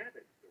Ashley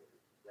Babbitt story,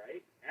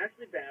 right?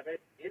 Ashley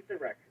Babbitt,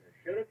 insurrectionist,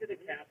 showed up to the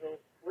Capitol,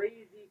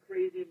 crazy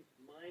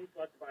mind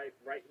fucked by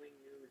right-wing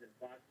news and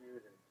Fox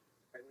News and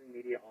right-wing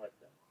media, all that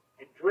stuff.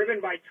 And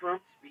driven by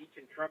Trump's speech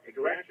and Trump's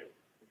direction.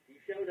 And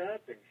she showed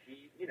up and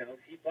she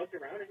fucked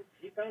around and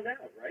she found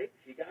out, right?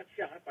 She got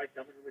shot by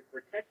someone who was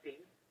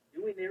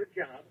doing their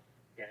job.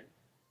 Again,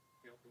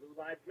 Blue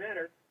Lives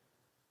Matter.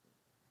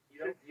 You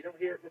don't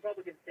hear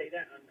Republicans say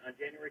that on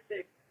January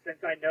 6th.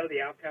 Since I know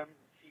the outcome,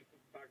 she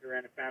fucked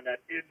around and found out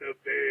in the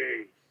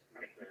face.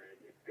 I'm sorry.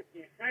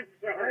 I'm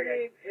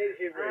sorry.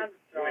 I'm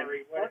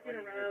sorry. Fucking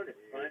around is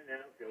fun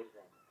now. Goes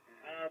wrong.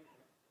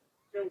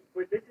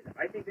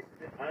 I think this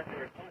is an honest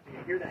response. You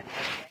hear that?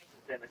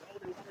 Then like, oh,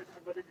 they want to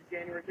talk about this in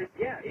January 6th.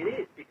 Yeah, it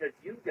is because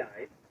you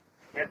guys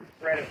have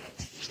spread it.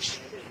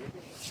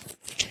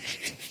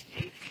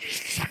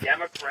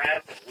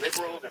 Democrats and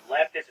liberals and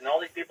leftists and all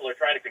these people are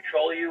trying to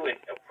control you and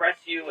oppress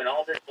you and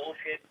all this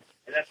bullshit,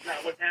 and that's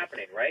not what's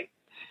happening, right?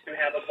 To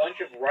have a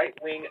bunch of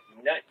right-wing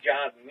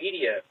nutjob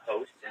media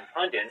hosts and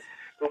pundits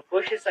who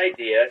push this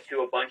idea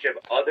to a bunch of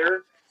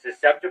other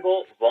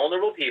susceptible,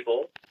 vulnerable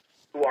people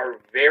who are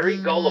very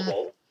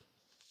gullible,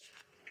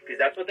 because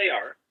that's what they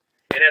are,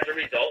 and as a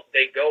result,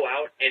 they go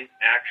out and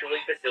actually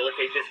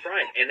facilitate this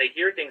crime. And they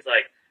hear things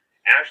like,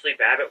 Ashley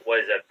Babbitt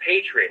was a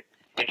patriot,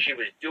 and she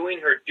was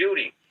doing her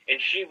duty, and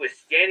she was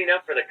standing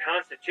up for the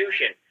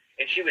Constitution,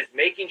 and she was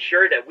making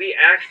sure that we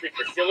actually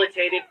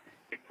facilitated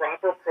the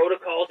proper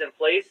protocols in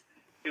place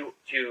to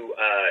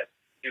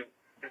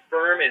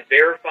confirm and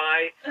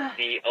verify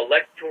the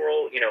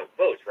electoral,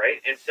 votes,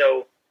 right? And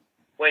so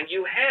when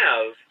you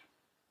have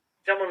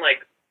someone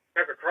like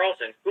Tucker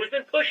Carlson, who's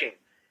been pushing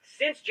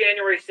since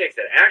January 6th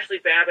that Ashley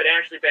Babbitt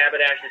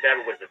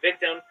was the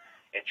victim,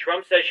 and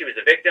Trump says she was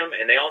the victim,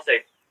 and they all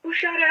say, who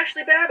shot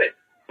Ashley Babbitt?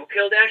 Who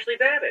killed Ashley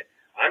Babbitt?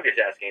 I'm just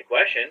asking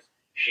questions.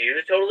 She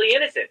was totally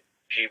innocent.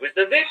 She was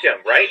the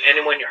victim, right? And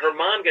then when her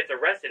mom gets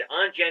arrested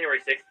on January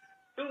 6th,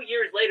 2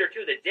 years later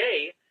to the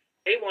day,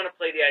 they want to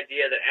play the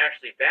idea that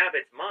Ashley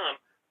Babbitt's mom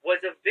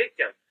was a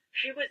victim.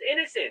 She was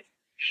innocent.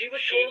 She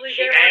was totally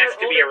there. She asked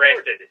to be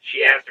arrested.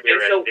 She asked to be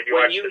arrested. And so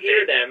when you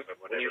hear them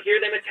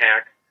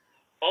attack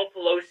Paul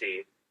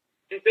Pelosi,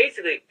 and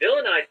basically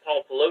villainize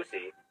Paul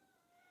Pelosi,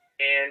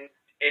 and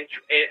in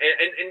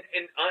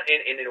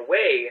a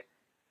way,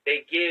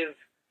 they give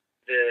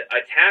the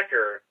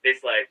attacker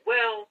this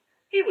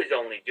he was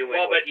only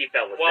doing what he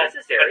felt was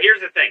necessary. But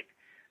here's the thing.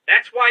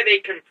 That's why they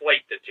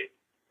conflate the two,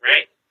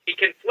 right? He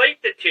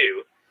conflate the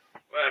two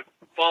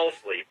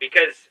falsely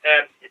because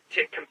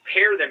to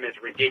compare them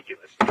is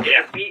ridiculous.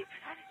 Yeah. The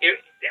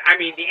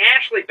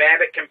Ashley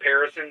Babbitt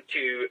comparison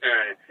to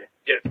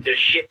the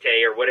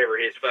Shitte or whatever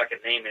his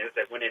fucking name is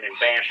that went in and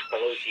bashed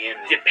Pelosi in.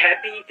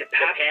 Shithead.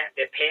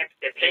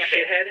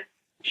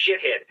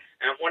 Shithead.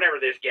 Whatever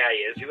this guy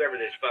is, whoever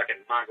this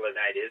fucking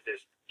Mongolite is,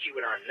 this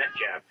QAnon nut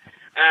job.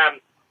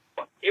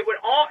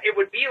 It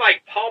would be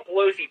like Paul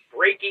Pelosi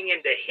breaking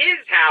into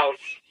his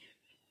house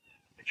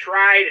to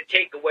try to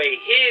take away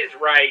his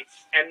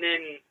rights, and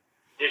then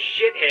the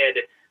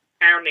shithead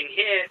pounding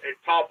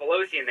Paul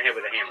Pelosi in the head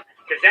with a hammer.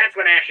 Because that's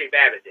what Ashley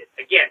Babbitt did.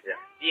 Again,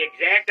 the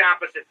exact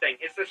opposite thing.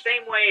 It's the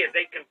same way as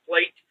they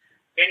conflate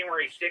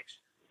January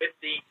 6th with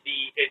the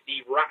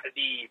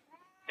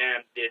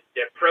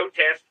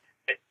protest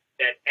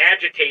that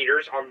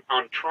agitators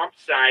on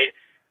Trump's side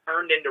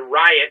turned into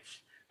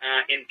riots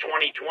in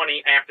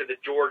 2020 after the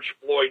George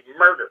Floyd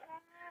murder.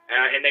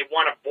 And they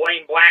want to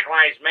blame Black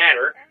Lives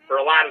Matter for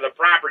a lot of the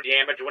property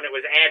damage when it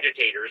was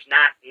agitators,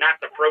 not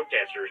the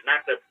protesters,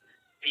 not the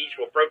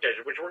peaceful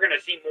protesters, which we're going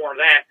to see more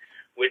of that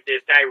with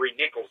this Tyree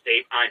Nichols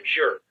tape, I'm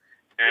sure.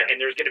 And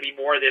there's going to be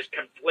more of this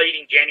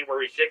conflating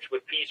January 6th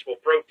with peaceful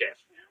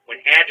protests, when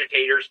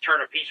agitators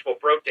turn a peaceful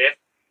protest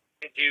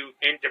into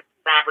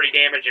property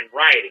damage and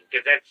rioting,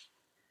 because it's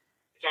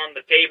on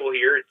the table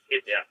here.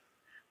 It's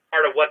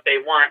part of what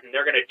they want, and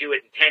they're going to do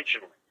it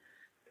intentionally.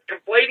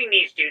 Conflating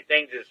these two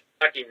things is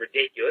fucking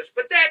ridiculous,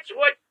 but that's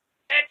what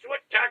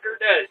Tucker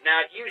does.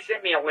 Now, you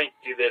sent me a link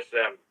to this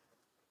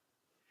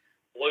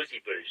Pelosi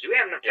footage. Do we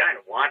have enough time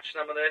to watch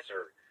some of this,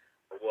 or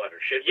what?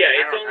 Or should we? Yeah,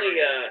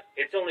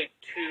 it's only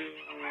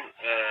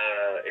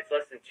it's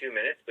less than 2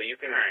 minutes, but you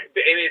can. Right.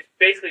 I mean, it's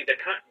basically the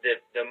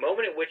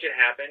moment at which it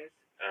happens.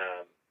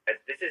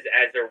 This is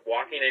as they're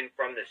walking in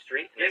from the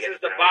street. This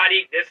is the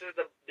body. This is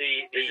the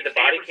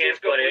body cam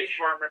footage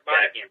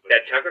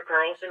that Tucker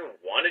Carlson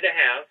wanted to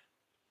have.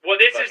 Well,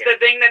 this is the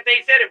thing that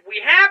they said. If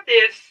we have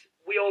this,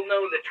 we'll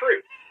know the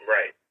truth.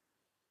 Right.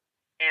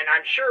 And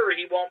I'm sure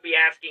he won't be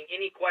asking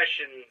any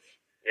questions.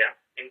 Yeah.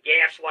 And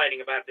gaslighting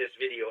about this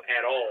video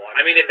at all.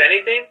 I mean, if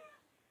anything,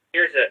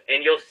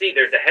 and you'll see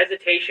there's a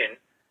hesitation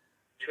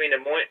between the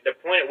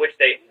point at which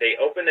they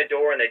open the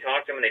door and they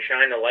talk to him and they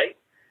shine the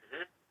light.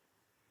 Mm-hmm.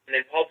 And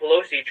then Paul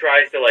Pelosi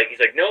tries to, he's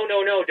like, no,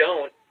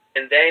 don't.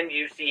 And then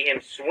you see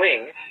him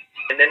swing,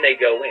 and then they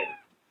go in.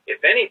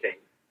 If anything,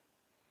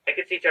 I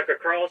could see Tucker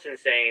Carlson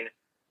saying,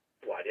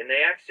 why didn't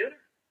they act sooner?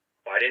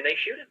 Why didn't they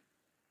shoot him?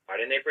 Why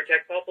didn't they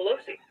protect Paul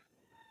Pelosi?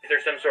 Is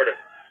there some sort of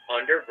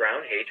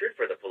underground hatred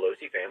for the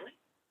Pelosi family?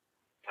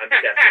 I'm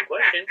just asking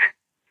questions.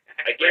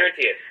 I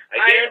guarantee it.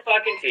 I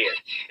guarantee it.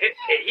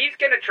 He's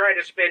going to try to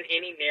spin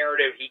any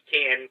narrative he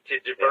can to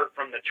divert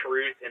from the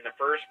truth in the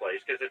first place,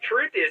 because the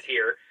truth is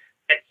here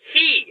that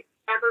he,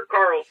 Tucker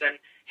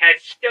Carlson, has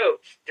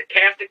stoked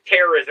stochastic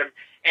terrorism,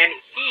 and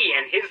he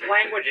and his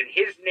language and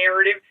his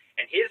narrative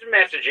and his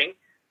messaging,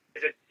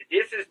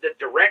 this is the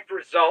direct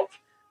result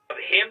of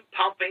him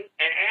pumping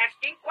and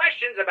asking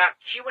questions about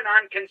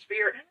QAnon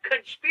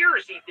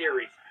conspiracy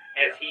theories,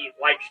 as he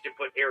likes to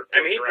put air quotes.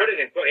 I mean, he put it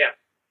in,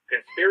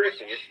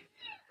 conspiracies.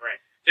 Right.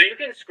 So you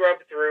can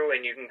scrub through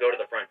and you can go to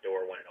the front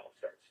door when it all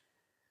starts.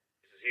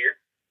 This is here?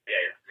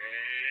 Yeah.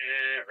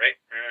 Right?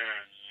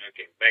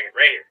 Okay, back it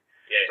right here.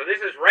 Yeah. So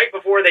this is right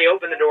before they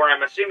open the door.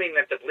 I'm assuming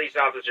that the police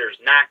officers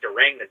knocked or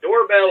rang the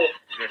doorbell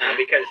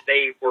because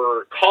they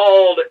were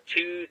called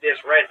to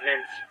this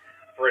residence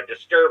for a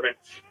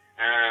disturbance.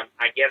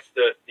 I guess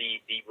the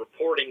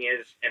reporting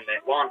is, and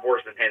that law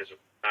enforcement has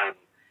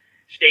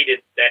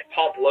stated that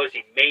Paul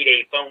Pelosi made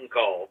a phone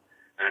call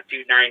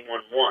to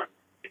 911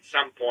 at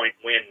some point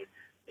when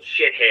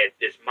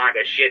this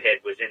MAGA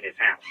shithead was in his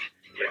house.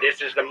 But this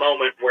is the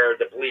moment where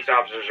the police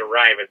officers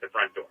arrive at the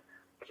front door.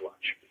 Let's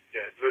watch.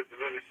 Yeah, let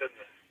me send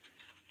that.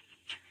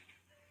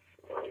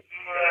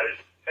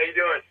 How you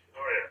doing?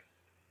 Oh, yeah.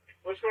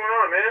 What's going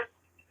on, man?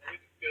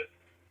 Good.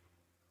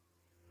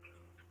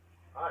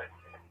 Hi.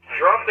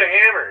 Drop the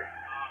hammer.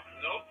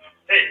 Nope.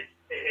 Hey.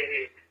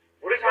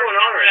 What is going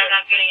on right now? I'm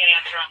not getting an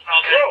answer on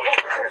call.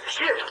 Whoa,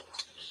 shit.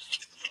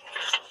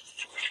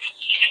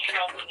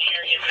 From the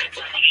area that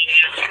I'm running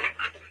now.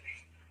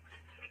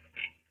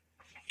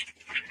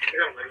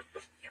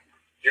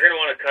 You're going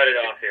to want to cut it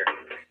off here.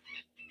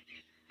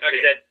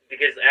 Okay.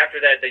 Because after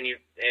that, then you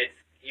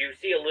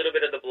see a little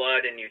bit of the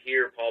blood, and you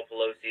hear Paul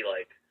Pelosi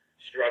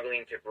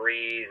struggling to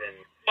breathe, and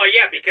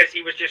because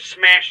he was just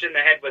smashed in the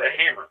head with a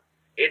hammer.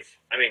 It's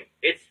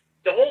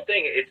the whole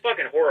thing. It's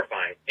fucking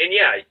horrifying, and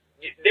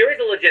there is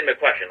a legitimate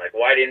question,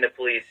 why didn't the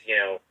police,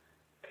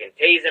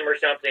 tase him or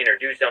something, or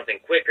do something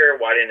quicker?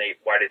 Why did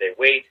they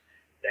wait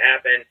to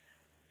happen?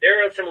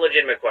 There are some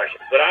legitimate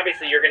questions, but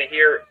obviously you're going to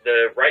hear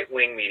the right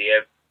wing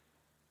media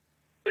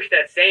push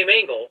that same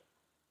angle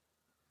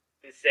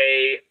and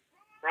say,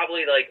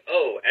 probably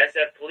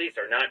SF police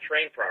are not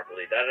trained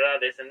properly,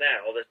 this and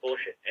that, all this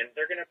bullshit. And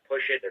they're going to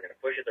push it, and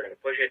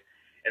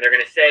they're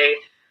going to say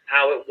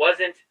how it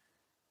wasn't,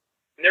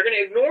 and they're going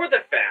to ignore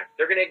the fact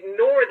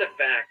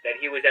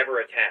that he was ever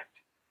attacked.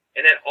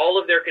 And that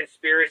all of their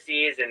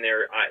conspiracies and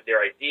their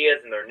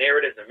ideas and their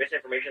narratives and their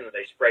misinformation that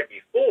they spread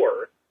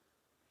before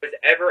was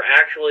ever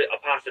actually a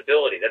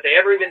possibility. That they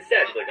ever even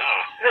said,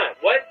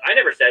 what? I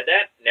never said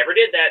that, never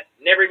did that,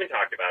 never even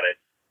talked about it.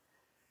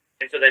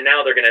 And so then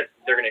now they're gonna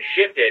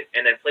shift it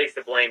and then place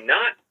the blame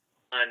not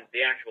on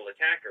the actual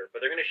attacker,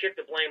 but they're gonna shift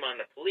the blame on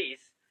the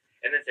police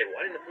and then say,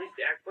 why didn't the police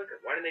act quicker?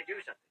 Why didn't they do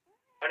something?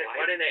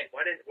 Why didn't they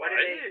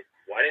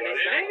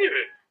say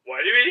it? Why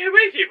do we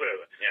wait for?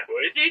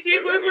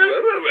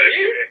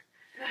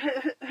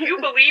 You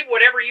believe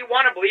whatever you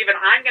want to believe, and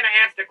I'm going to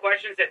ask the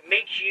questions that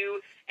makes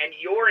you and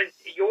your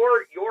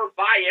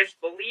bias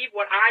believe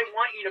what I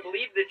want you to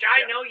believe, that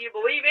I know you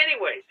believe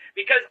anyways,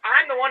 because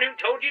I'm the one who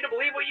told you to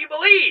believe what you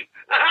believe.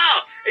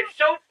 It's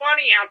so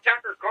funny how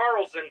Tucker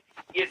Carlson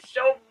is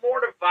so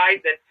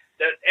mortified that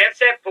the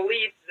SF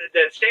police,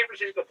 the San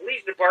Francisco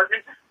Police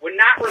Department, would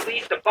not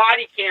release the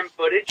body cam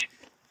footage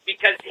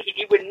because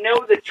he would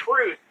know the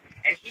truth,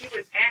 and he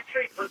was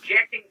actually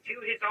projecting to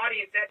his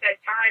audience at that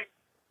time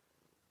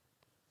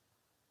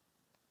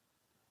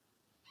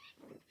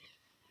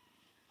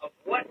of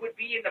what would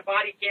be in the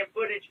body cam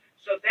footage,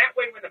 so that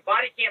way when the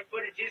body cam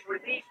footage is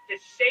released, to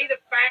say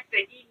the fact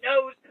that he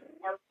knows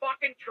are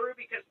fucking true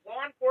because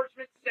law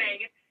enforcement's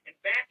saying it and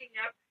backing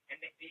up, and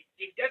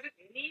he doesn't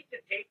need the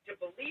tape to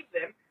believe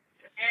them,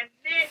 and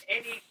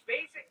he's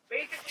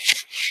basically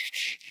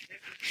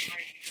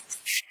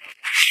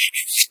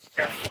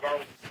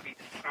be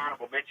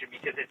dishonorable mention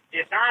because it's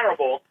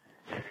dishonorable,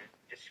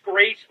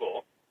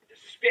 disgraceful,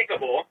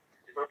 despicable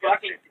for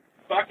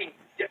fucking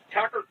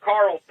Tucker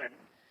Carlson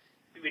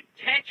to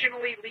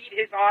intentionally lead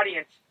his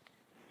audience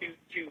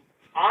to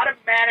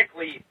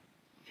automatically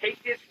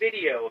take this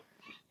video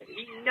that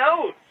he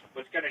knows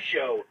was going to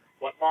show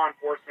what law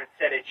enforcement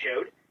said it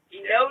showed.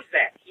 He knows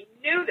that. He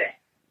knew that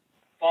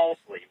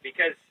falsely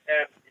because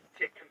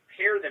to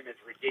compare them is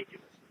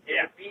ridiculous.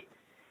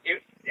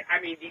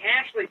 The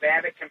Ashley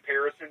Babbitt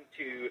comparison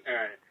to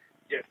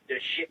the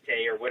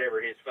Shitte or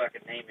whatever his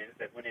fucking name is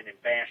that went in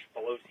and bashed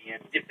Pelosi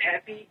and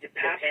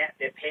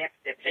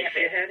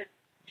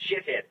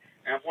shithead.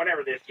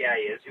 Whatever this guy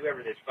is,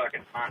 whoever this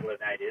fucking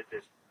Monglodite is,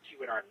 this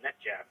QAnon nut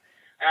job.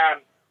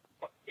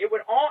 It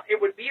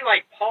would be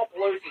like Paul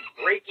Pelosi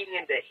breaking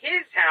into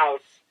his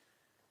house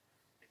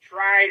to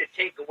try to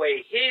take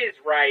away his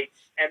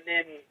rights, and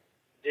then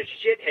the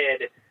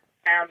shithead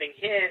pounding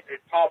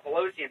Paul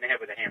Pelosi in the head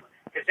with a hammer.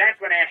 Because that's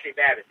what Ashley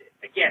Babbitt did.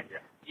 Again,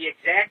 the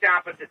exact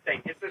opposite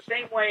thing. It's the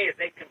same way as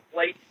they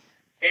conflate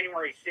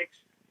January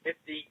 6th with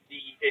the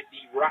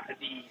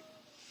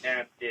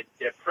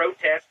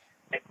protest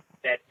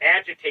that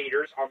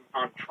agitators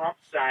on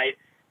Trump's side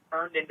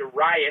turned into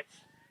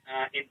riots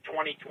in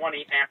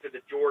 2020 after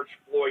the George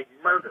Floyd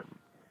murder.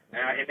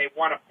 And they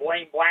want to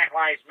blame Black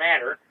Lives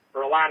Matter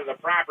for a lot of the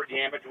property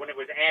damage when it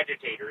was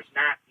agitators,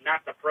 not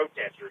the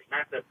protesters,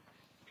 not the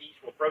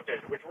peaceful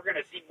protesters, which we're going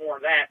to see more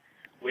of that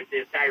with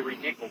this Tyree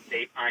Nichols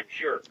tape, I'm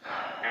sure.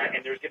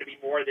 And there's going to be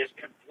more of this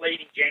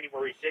conflating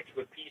January 6th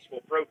with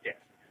peaceful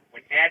protest.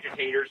 When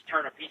agitators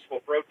turn a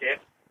peaceful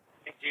protest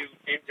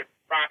into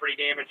property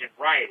damage and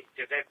rioting,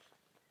 because that's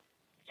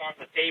on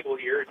the table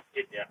here.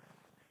 It's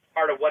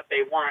part of what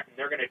they want, and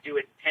they're going to do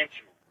it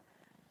intentionally.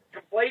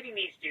 Conflating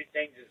these two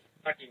things is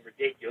fucking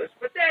ridiculous,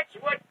 but that's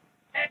what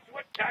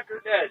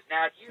Tucker does.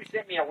 Now, you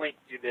sent me a link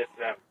to this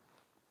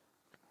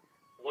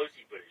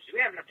Pelosi footage. Do we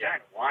have enough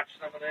time to watch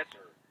some of this,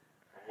 or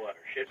what?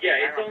 Or shit?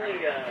 Yeah, it's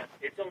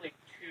only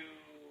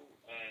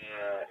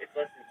it's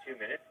less than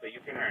 2 minutes, but you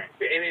can. All right.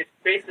 And it's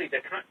basically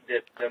the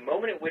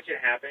moment at which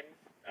it happens.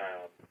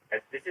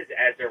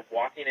 As they're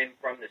walking in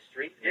from the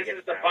street. This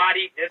is the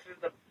body. This is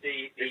the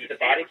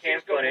body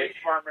cam footage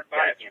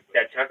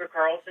that Tucker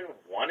Carlson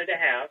wanted to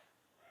have.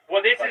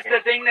 Well, this is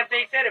the thing that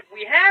they said. If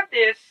we have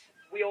this,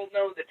 we'll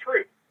know the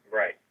truth.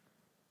 Right.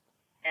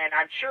 And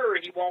I'm sure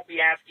he won't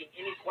be asking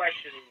any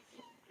questions.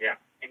 Yeah.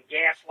 And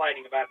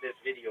gaslighting about this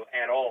video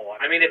at all.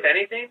 I mean, if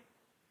anything,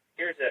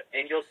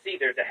 and you'll see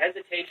there's a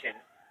hesitation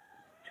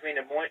between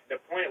the point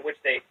at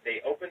which they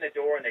open the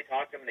door and they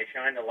talk to him and they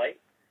shine the light.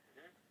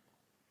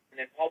 And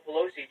then Paul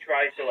Pelosi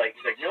tries to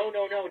he's like, no,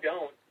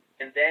 don't.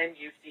 And then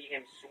you see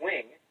him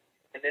swing,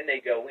 and then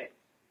they go in.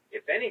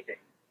 If anything,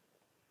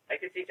 I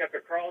could see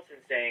Tucker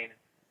Carlson saying,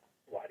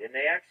 why didn't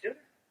they act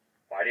sooner?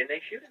 Why didn't they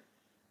shoot him?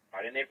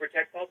 Why didn't they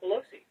protect Paul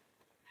Pelosi?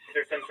 Is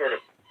there some sort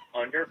of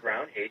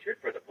underground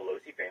hatred for the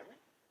Pelosi family?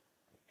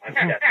 I'm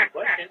just asking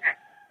questions.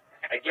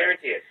 I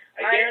guarantee it.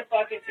 I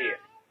guarantee it.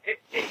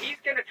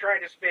 He's going to try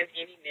to spin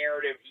any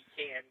narrative he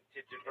can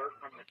to divert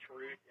from the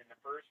truth in the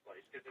first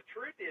place. Because the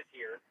truth is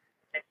here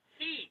that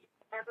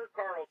Tucker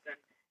Carlson,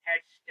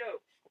 has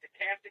stoked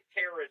stochastic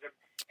terrorism,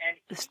 and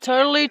it's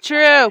totally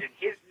true.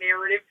 His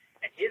narrative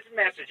and his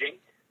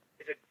messaging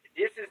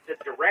this is the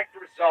direct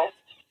result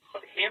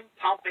of him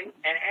pumping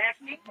and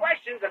asking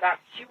questions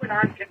about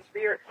QAnon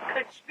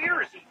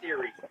conspiracy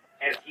theories,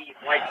 as he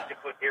likes to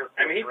put air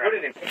quotes. I mean, he put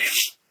it in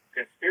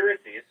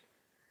conspiracies.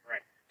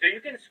 Right. So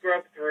you can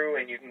scrub through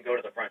and you can go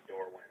to the front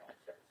door when it all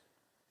starts.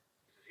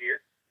 This is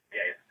here?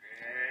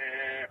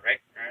 Yeah.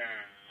 Right?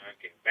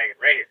 Okay, back it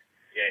right here.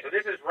 Yeah. So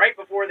this is right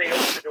before they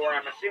opened the door.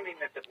 I'm assuming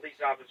that the police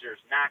officers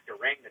knocked or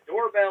rang the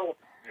doorbell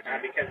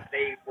because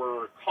they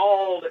were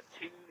called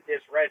to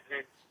this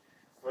residence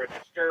for a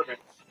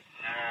disturbance.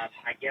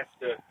 I guess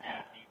the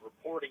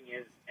reporting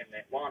is, and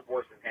that law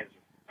enforcement has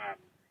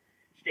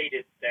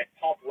stated that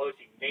Paul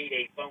Pelosi made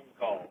a phone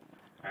call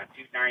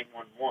to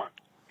 911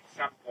 at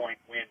some point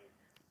when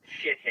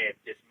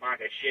this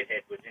MAGA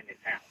shithead was in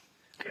his house.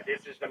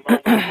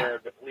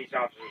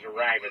 police officers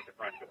arrive at the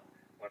front door.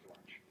 Let's watch.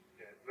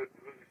 Yeah, let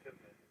me sit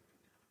there.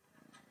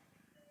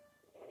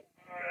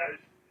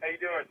 How you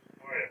doing?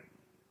 Oh, yeah.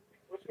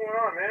 What's going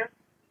on, man?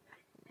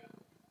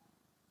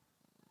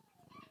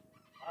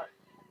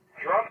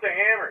 Drop the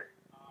hammer.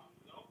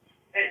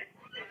 Hey.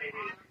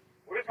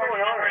 What is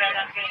going on? We're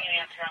not getting an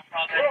answer on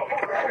progress. Oh,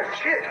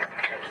 shit.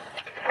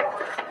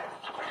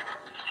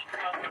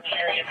 From the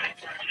area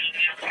based on the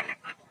email.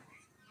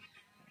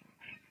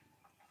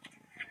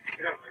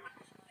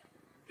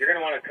 You're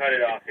gonna want to cut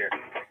it off here.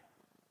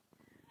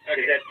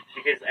 Okay.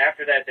 Because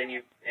after that, then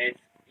you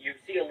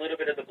see a little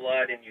bit of the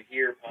blood, and you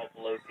hear Paul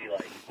Pelosi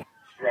like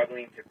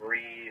struggling to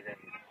breathe, and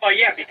Oh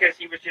yeah, because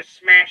he was just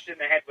smashed in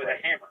the head with a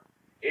hammer.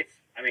 it's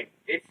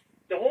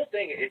the whole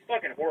thing. It's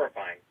fucking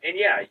horrifying. And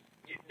yeah,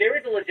 there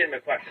is a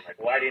legitimate question, like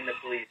why didn't the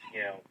police,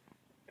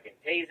 fucking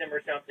tase him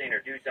or something, or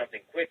do something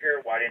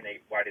quicker? Why did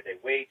they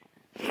wait?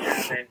 What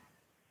happened?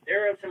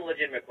 There are some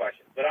legitimate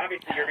questions, but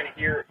obviously you're going to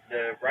hear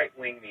the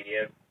right-wing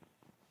media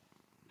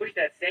push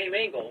that same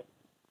angle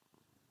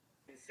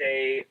and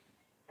say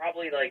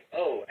probably like,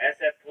 oh,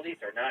 SF police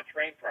are not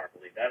trained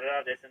properly,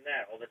 this and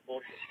that, all this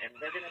bullshit. And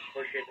they're going to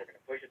push it, they're going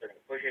to push it, they're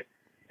going to push it,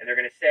 and they're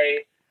going to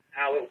say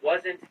how it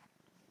wasn't,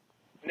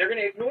 and they're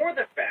going to ignore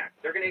the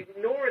fact that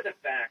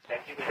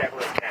he was ever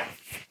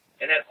attacked.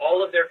 And that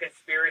all of their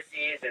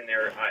conspiracies and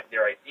their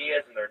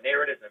ideas and their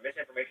narratives and the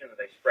misinformation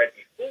that they spread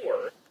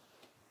before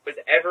was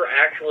ever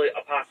actually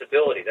a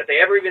possibility. That they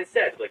ever even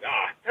said, like,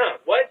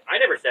 what? I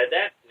never said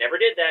that, never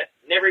did that,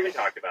 never even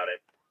talked about it.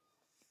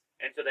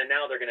 And so then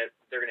now they're gonna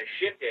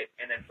shift it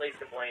and then place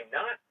the blame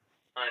not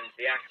on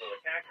the actual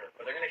attacker,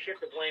 but they're gonna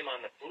shift the blame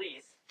on the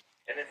police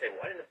and then say,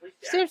 why didn't the police?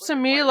 Seems to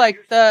me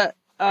like the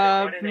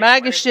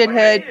MAGA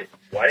shithead.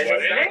 Why didn't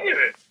they stop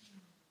it?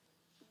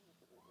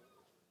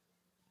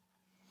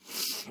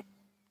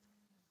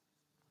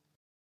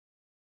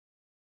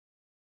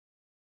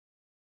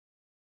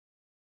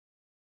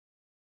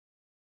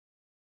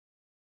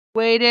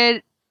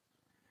 Waited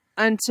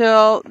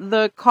until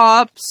the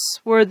cops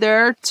were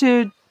there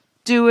to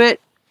do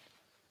it,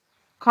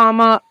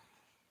 comma.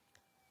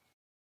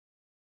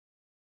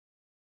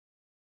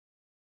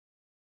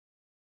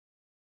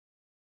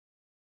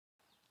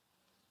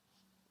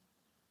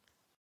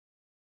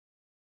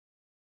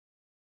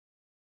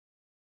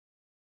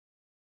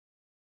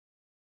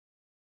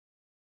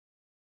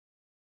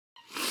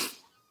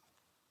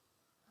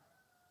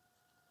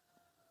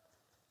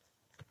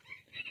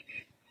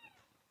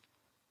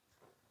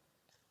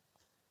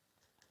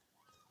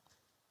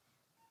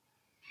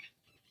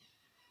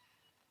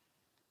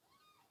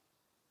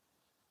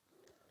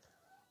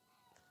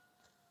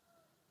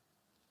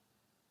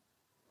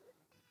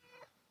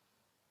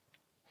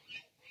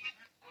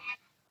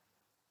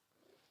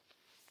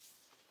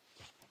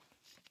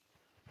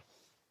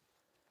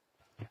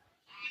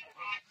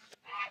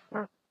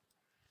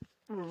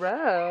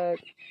 Right.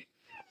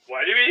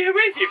 What do you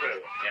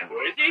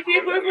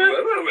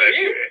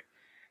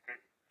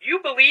You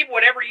believe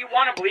whatever you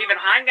want to believe, and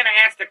I'm going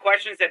to ask the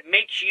questions that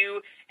makes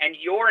you and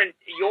your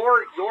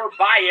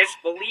bias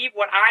believe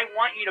what I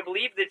want you to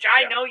believe, that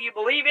I know you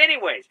believe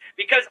anyways,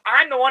 because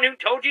I'm the one who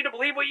told you to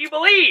believe what you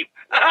believe.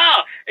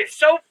 It's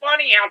so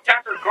funny how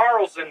Tucker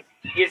Carlson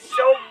is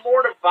so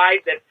mortified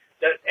that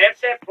the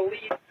SF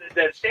police,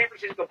 the San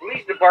Francisco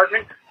Police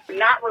Department, would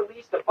not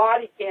release the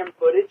body cam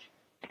footage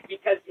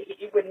because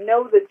he would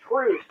know the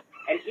truth.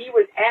 And he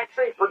was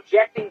actually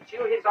projecting to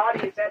his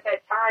audience at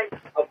that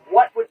time of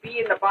what would be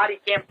in the body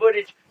cam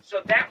footage,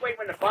 so that way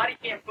when the body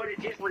cam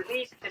footage is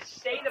released, to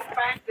say the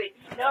facts that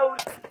he knows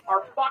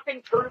are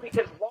fucking true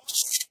because law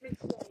enforcement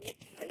saying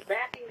and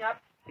backing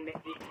up, and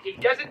he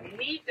doesn't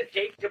need the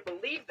tape to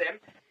believe them.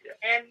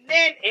 And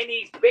then,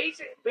 he's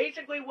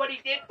basically what he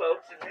did,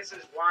 folks, and this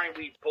is why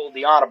we pulled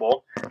the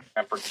audible,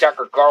 and for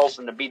Tucker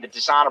Carlson to be the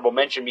dishonorable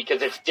mention,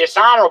 because it's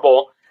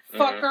dishonorable,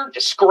 Fucker.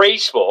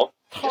 disgraceful,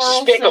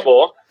 Carlson.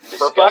 despicable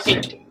for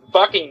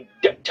fucking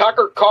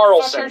Tucker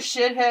Carlson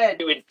Fucker shithead.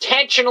 to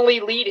intentionally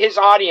lead his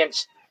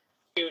audience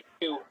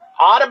to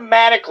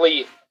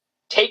automatically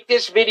take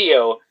this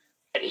video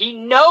that he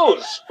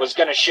knows was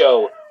going to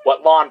show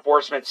what law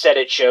enforcement said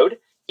it showed.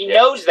 He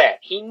knows that.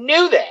 He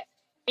knew that.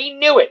 He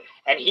knew it.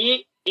 And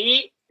he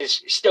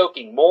is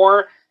stoking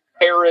more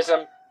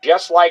terrorism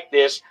just like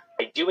this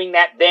by doing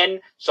that then,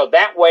 so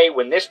that way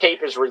when this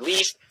tape is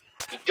released,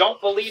 you don't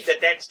believe that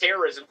that's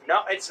terrorism.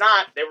 No, it's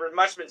not. There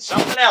must have been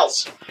something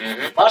else.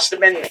 Must have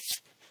been.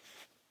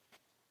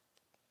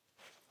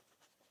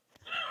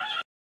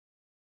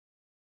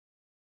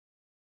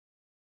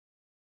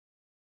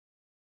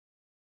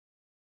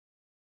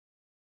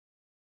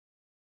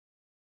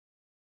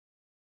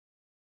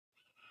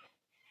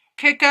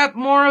 Kick up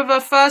more of a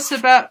fuss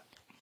about.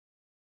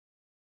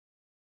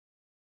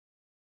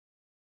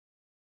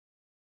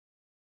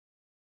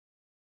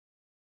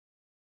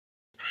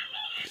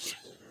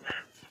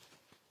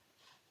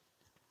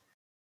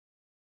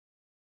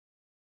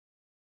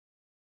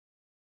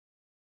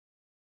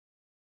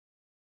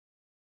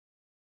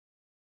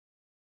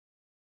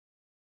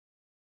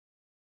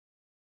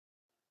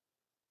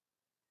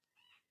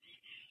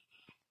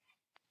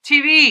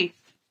 TV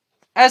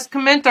as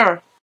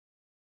commenter.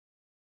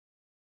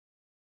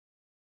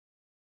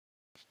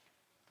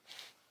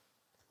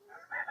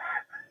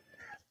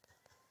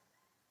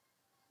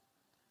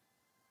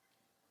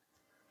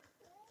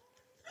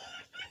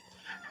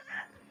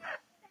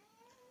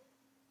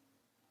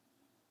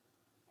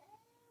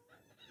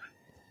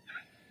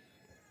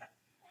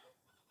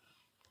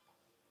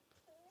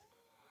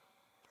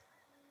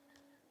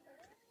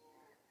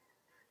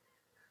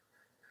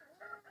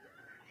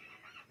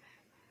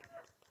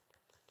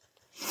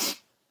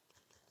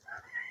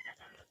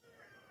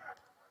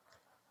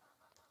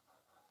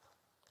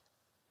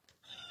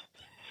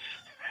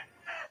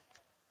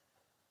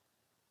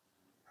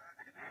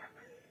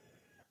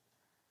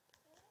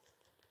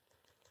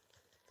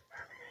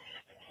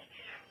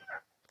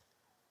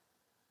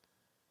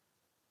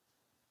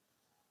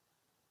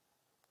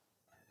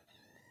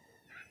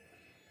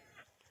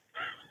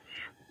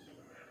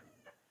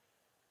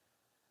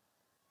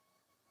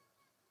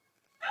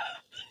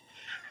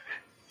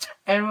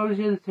 And what was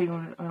the other thing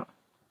on it?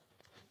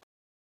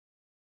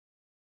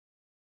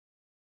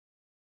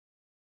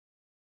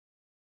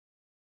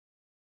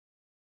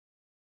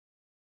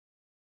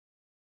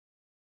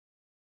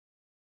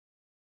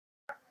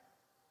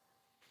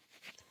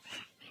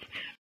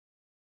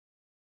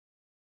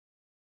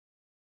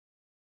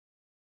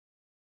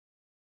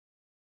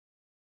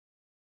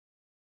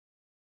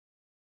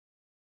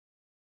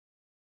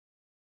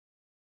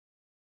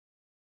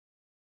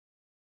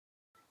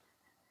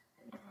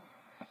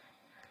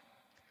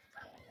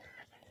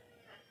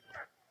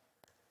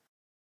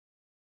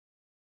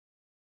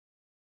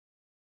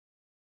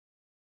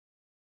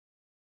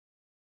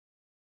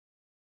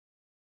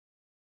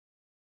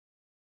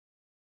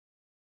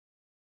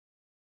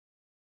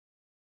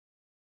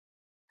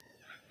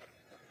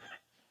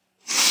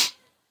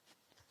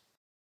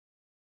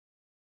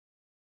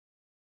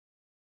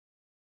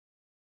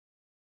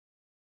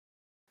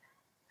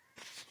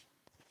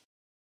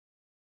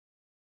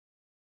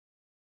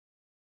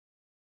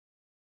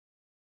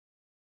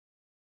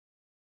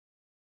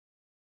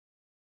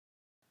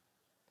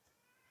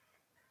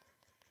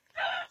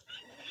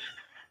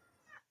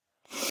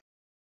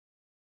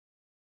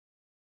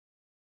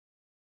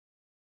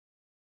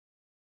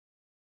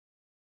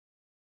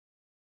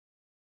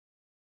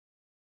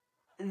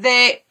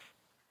 They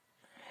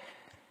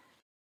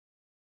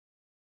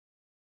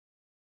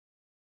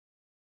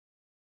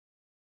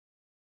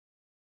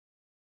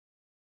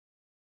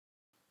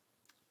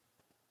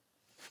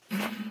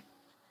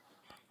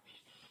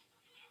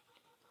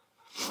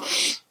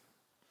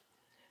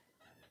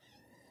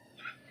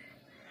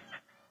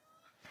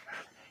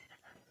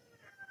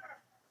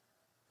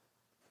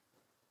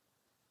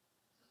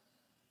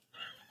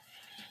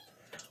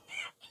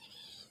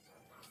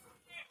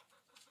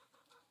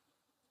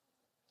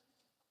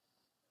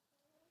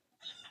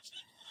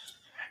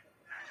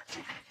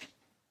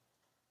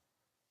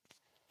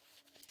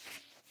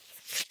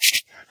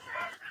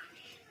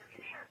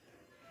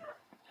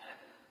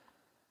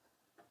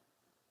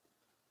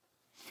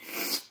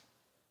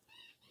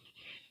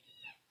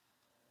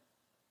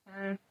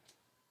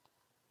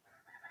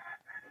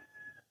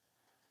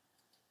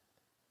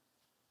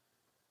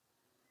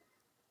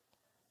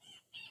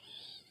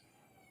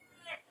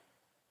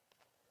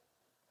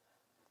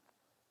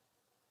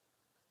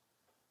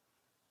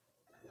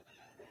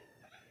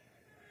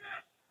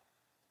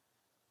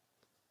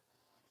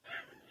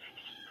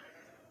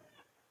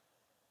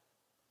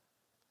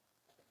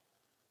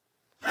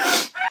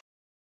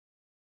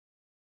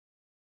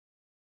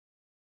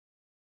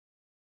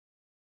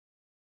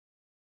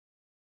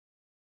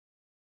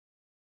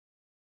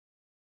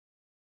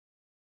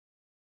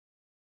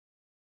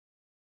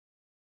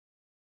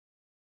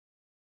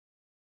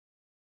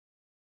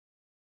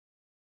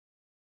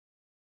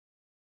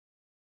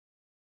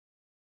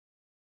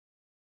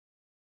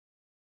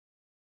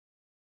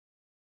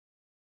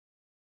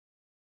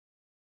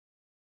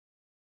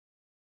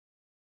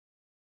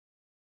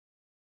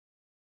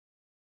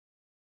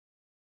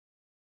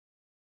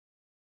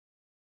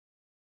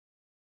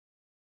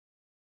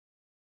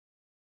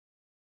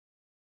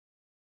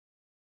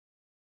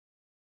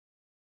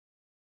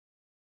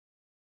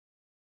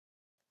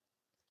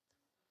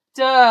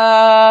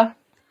duh.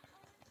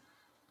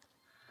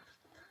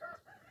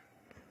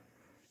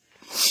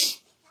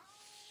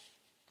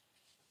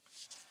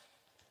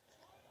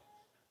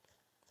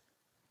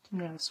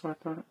 Yeah, that's what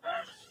I thought.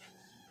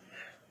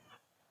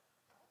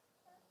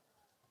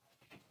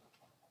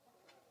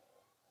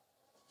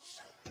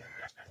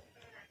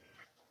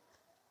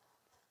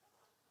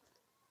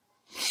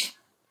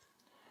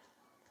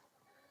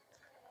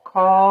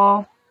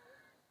 Call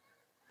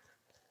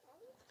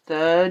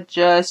the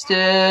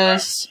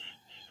justice.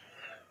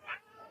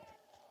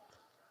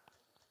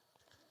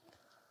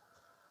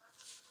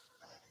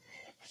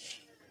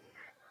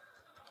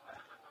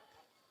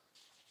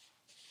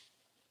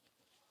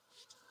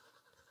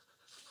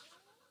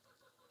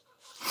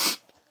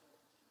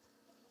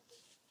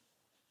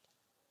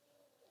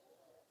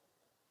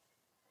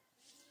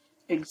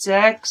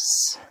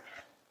 Execs.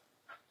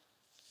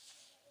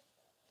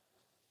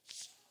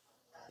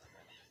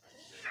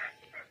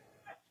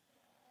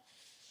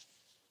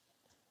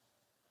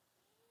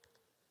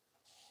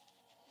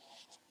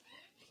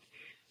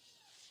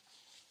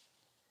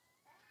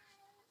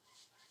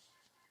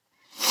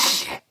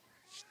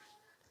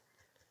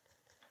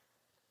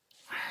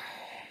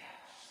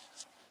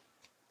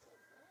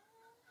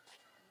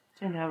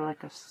 Didn't have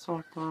like a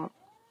sore throat.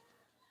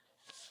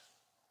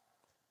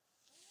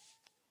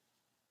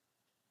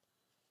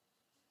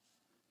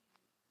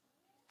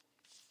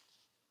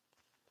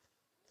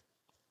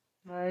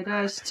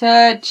 Midas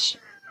touch.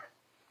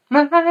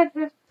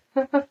 Midas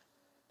touch.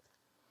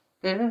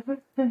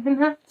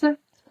 Everything I touch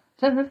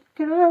turns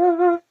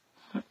gold.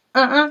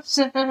 I'm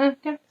second.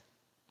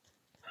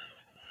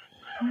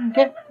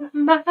 Get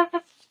my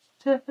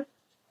touch.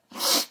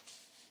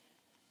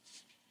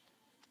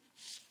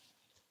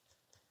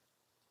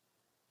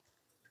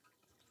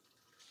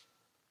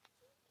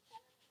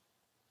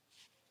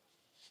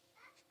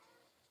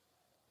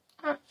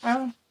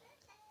 Uh-uh.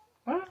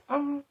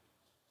 Uh-uh.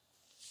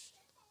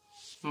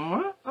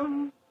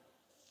 Uh-uh.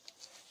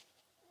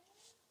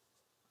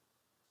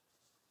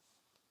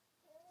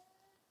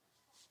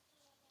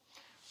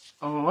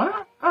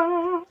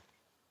 Uh-uh.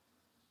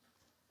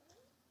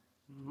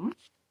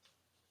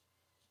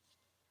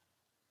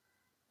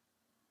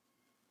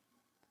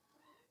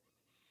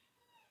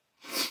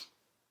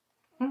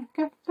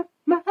 Got the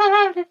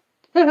mighty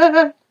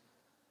touch.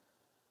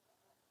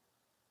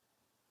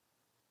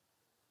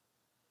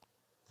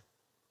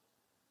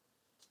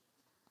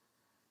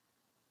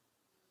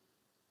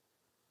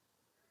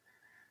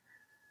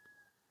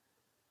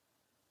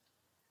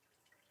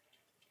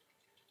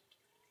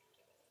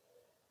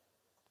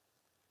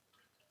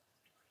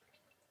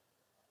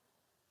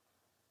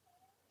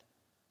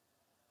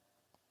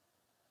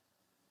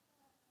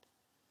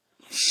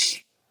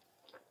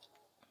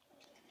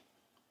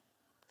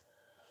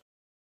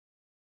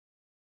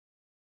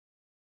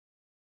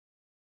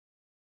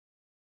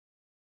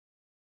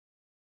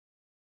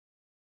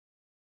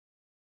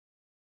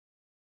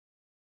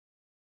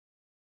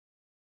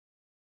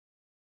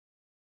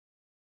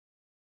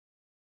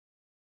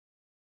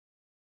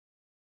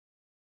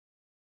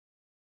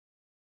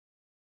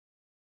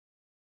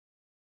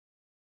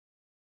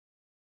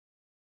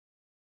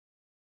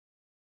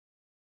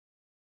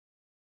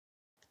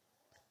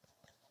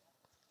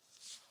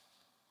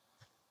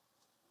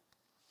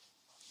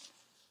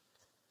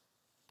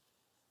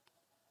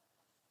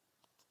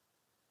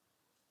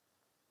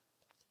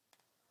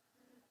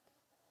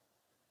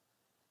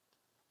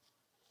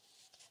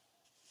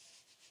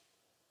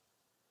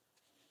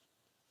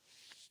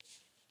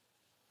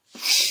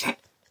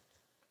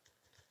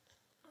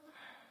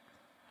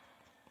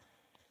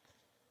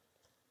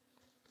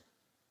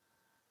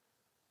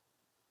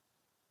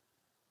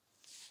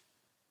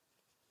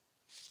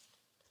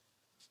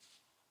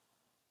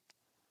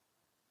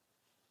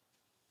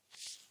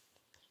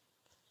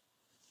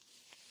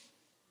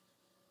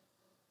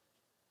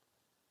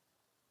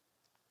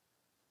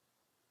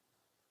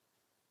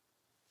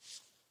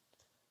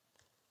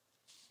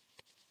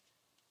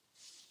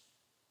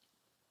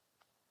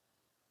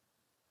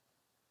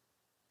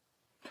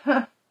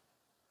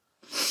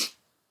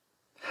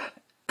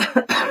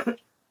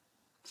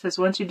 Says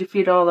once you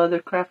defeat all other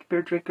craft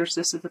beer drinkers,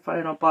 this is the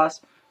final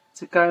boss.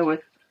 It's a guy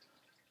with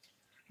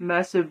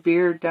massive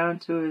beard down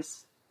to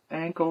his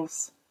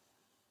ankles.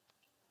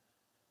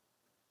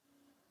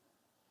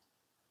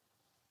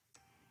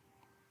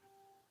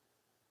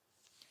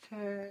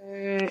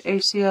 Okay,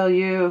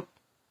 ACLU.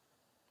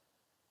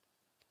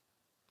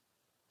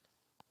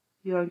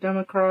 Young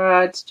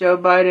Democrats, Joe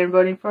Biden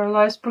voting for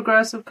Life's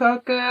Progressive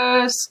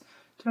Caucus,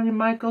 Tony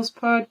Michaels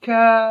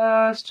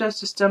podcast,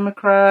 Justice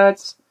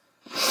Democrats,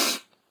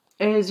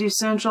 A's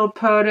Essential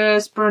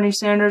POTUS, Bernie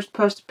Sanders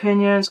post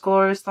opinions,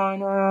 Glorious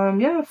Line.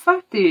 Yeah,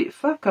 fuck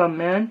them,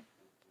 man.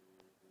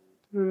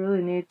 We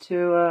really need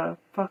to,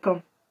 fuck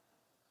them.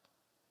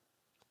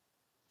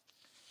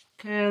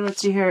 Okay, let's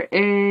see here.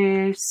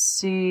 ACLU,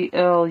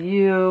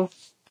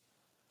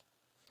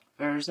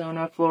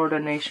 Arizona, Florida,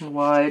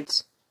 nationwide.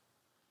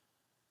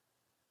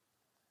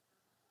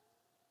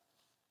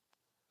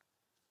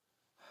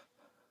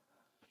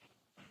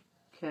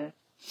 Okay.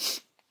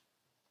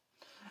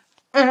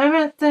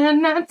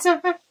 Everything I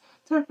touch,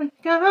 turn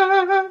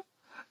gold.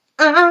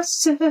 I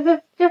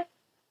said, yeah,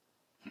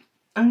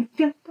 I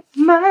got the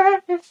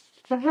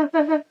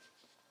mind.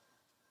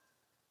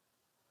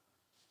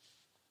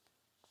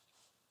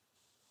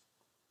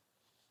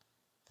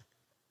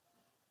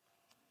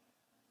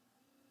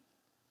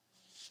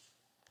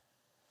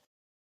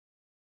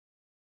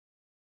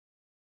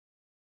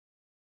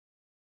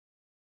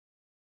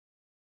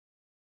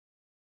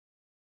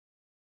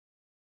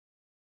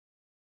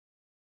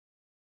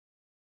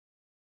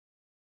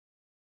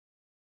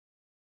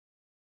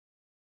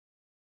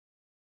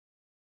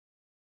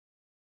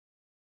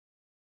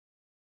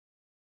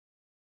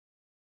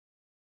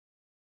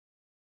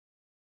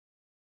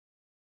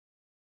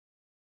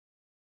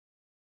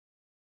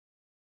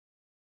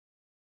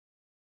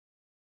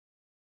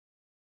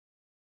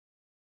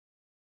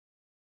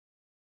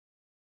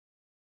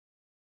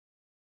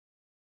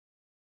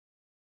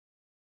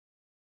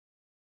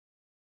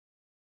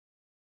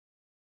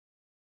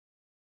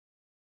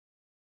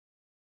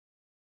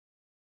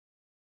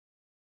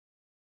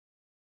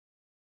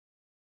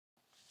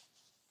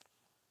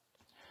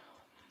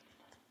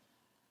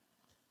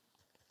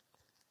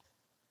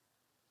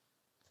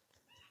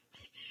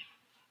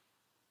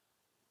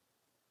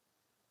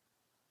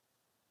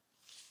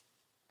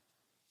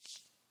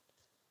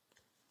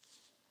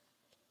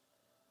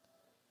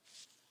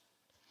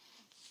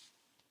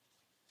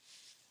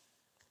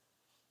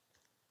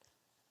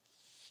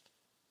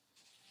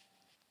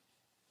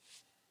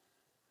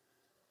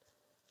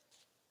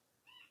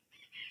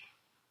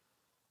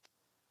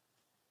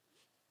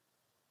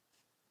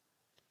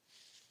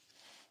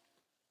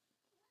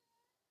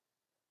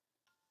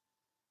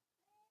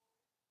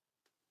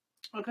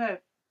 Okay,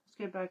 let's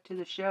get back to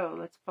the show.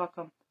 Let's fuck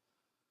them.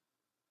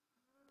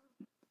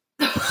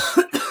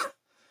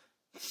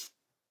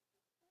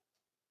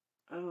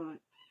 Oh,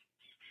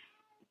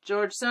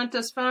 George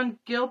Santos found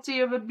guilty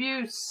of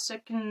abuse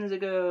seconds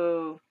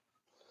ago.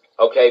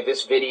 Okay,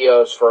 this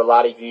video is for a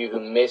lot of you who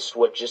missed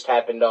what just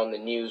happened on the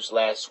news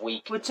last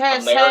week. Which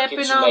has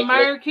happened on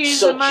Americans.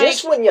 So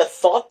just when you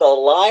thought the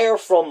liar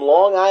from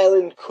Long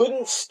Island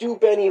couldn't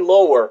stoop any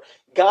lower,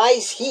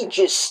 guys, he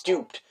just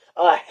stooped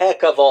a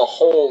heck of a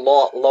whole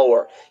lot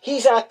lower.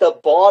 He's at the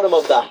bottom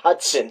of the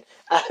Hudson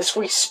as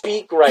we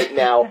speak right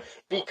now,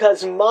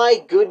 because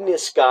my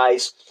goodness,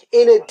 guys,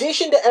 in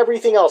addition to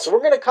everything else, we're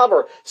going to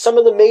cover some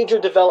of the major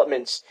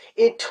developments.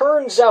 It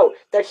turns out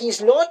that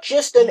he's not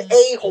just an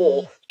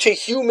a-hole to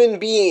human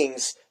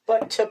beings,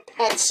 but to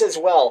pets as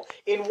well,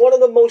 in one of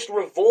the most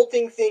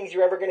revolting things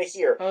you're ever going to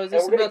hear. Oh, is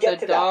this and we're about going to get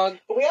the to dog?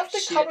 that. But we have to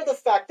Shit. cover the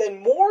fact that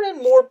more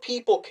and more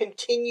people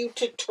continue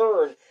to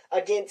turn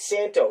against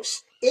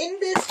Santos. In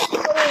this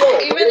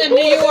alone, Even the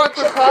New York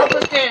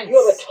Republicans.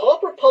 you have a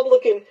top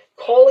Republican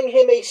calling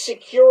him a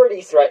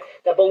security threat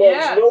that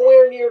belongs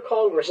nowhere near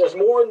Congress as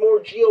more and more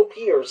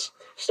GOPers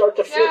start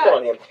to flip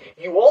on him.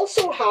 You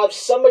also have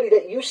somebody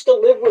that used to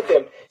live with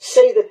him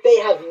say that they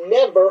have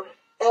never,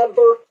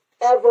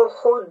 ever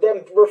heard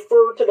them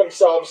refer to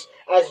themselves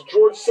as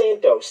George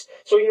Santos.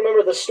 So you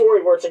remember the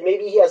story where it's like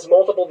maybe he has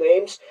multiple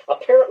names?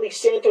 Apparently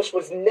Santos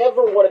was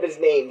never one of his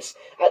names,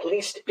 at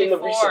least in the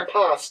recent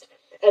past.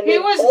 And he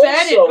then was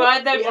also, vetted by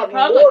the we have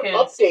Republicans.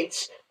 more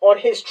updates on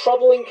his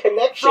troubling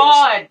connections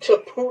Fraud.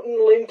 to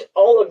Putin-linked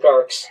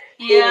oligarchs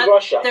in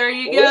Russia. There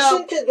you go.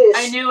 Listen to this,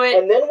 I knew it.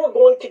 and then we're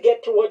going to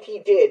get to what he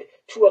did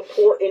to a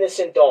poor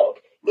innocent dog.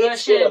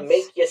 It's going to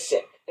make you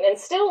sick. And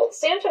still,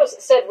 Santos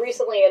said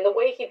recently, and the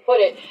way he put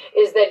it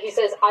is that he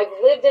says, "I've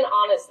lived an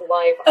honest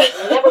life.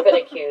 I've never been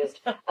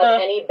accused of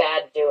any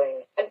bad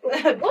doing."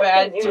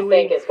 What do you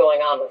think is going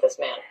on with this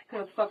man?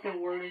 What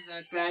fucking word is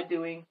that? Bad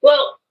doing.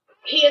 Well,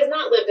 he has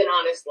not lived an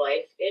honest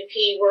life. If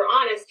he were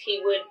honest,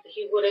 he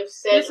would have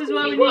said This is who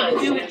what he we need was to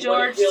do with and what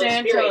George his real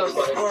experience Santos,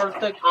 was. or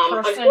the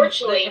person,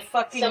 Unfortunately, the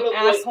fucking some of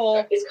asshole.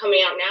 what is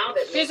coming out now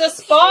that He's maybe a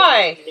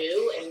spy. he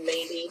knew and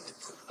maybe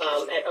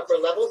at upper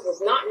levels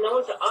was not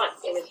known to us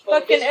in his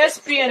home Fucking district.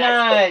 espionage.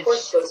 That, of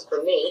course, goes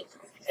for me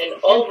and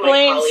all In of my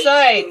plain colleagues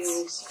sight.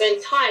 who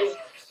spend time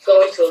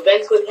going to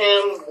events with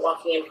him,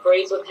 walking in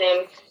parades with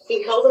him.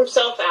 He held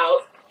himself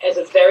out as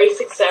a very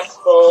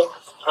successful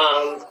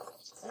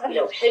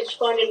hedge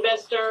fund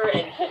investor,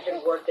 and he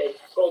had worked at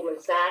Goldman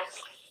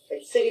Sachs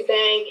and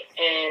Citibank,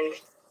 and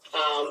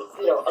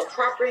a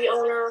property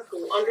owner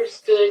who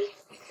understood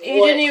He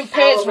what didn't even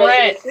pay his our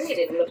rent. residents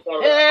needed in the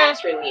form of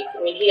tax relief.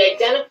 I mean, he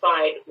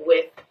identified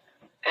with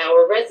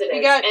our residents,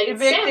 He got and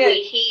evicted.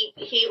 sadly,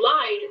 he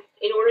lied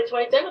in order to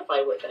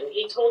identify with them.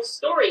 He told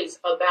stories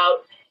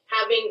about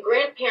having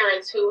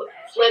grandparents who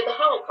fled the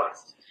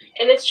Holocaust,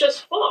 and it's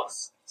just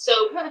false. So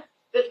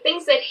the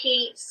things that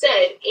he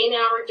said in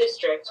our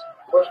district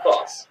were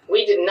false.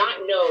 We did not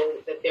know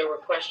that there were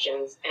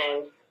questions,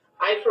 and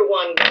I, for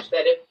one, wish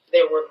that if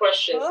there were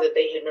questions that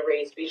they had been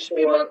raised before.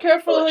 Be more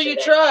careful who you Election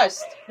Day.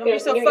 trust. Don't be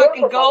so New York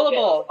fucking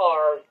gullible. Republicans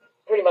are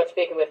pretty much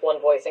speaking with one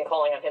voice and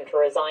calling on him to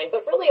resign,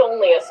 but really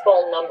only a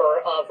small number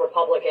of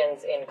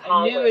Republicans in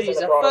Congress knew it. He's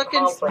and the a broader fucking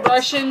conference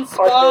Russian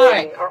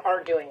spy.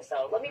 are doing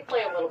so. Let me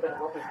play a little bit of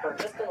what we've heard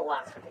just in the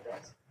last couple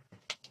days.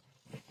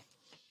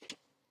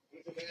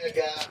 He's a bad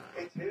guy.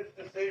 It's his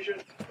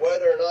decision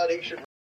whether or not he should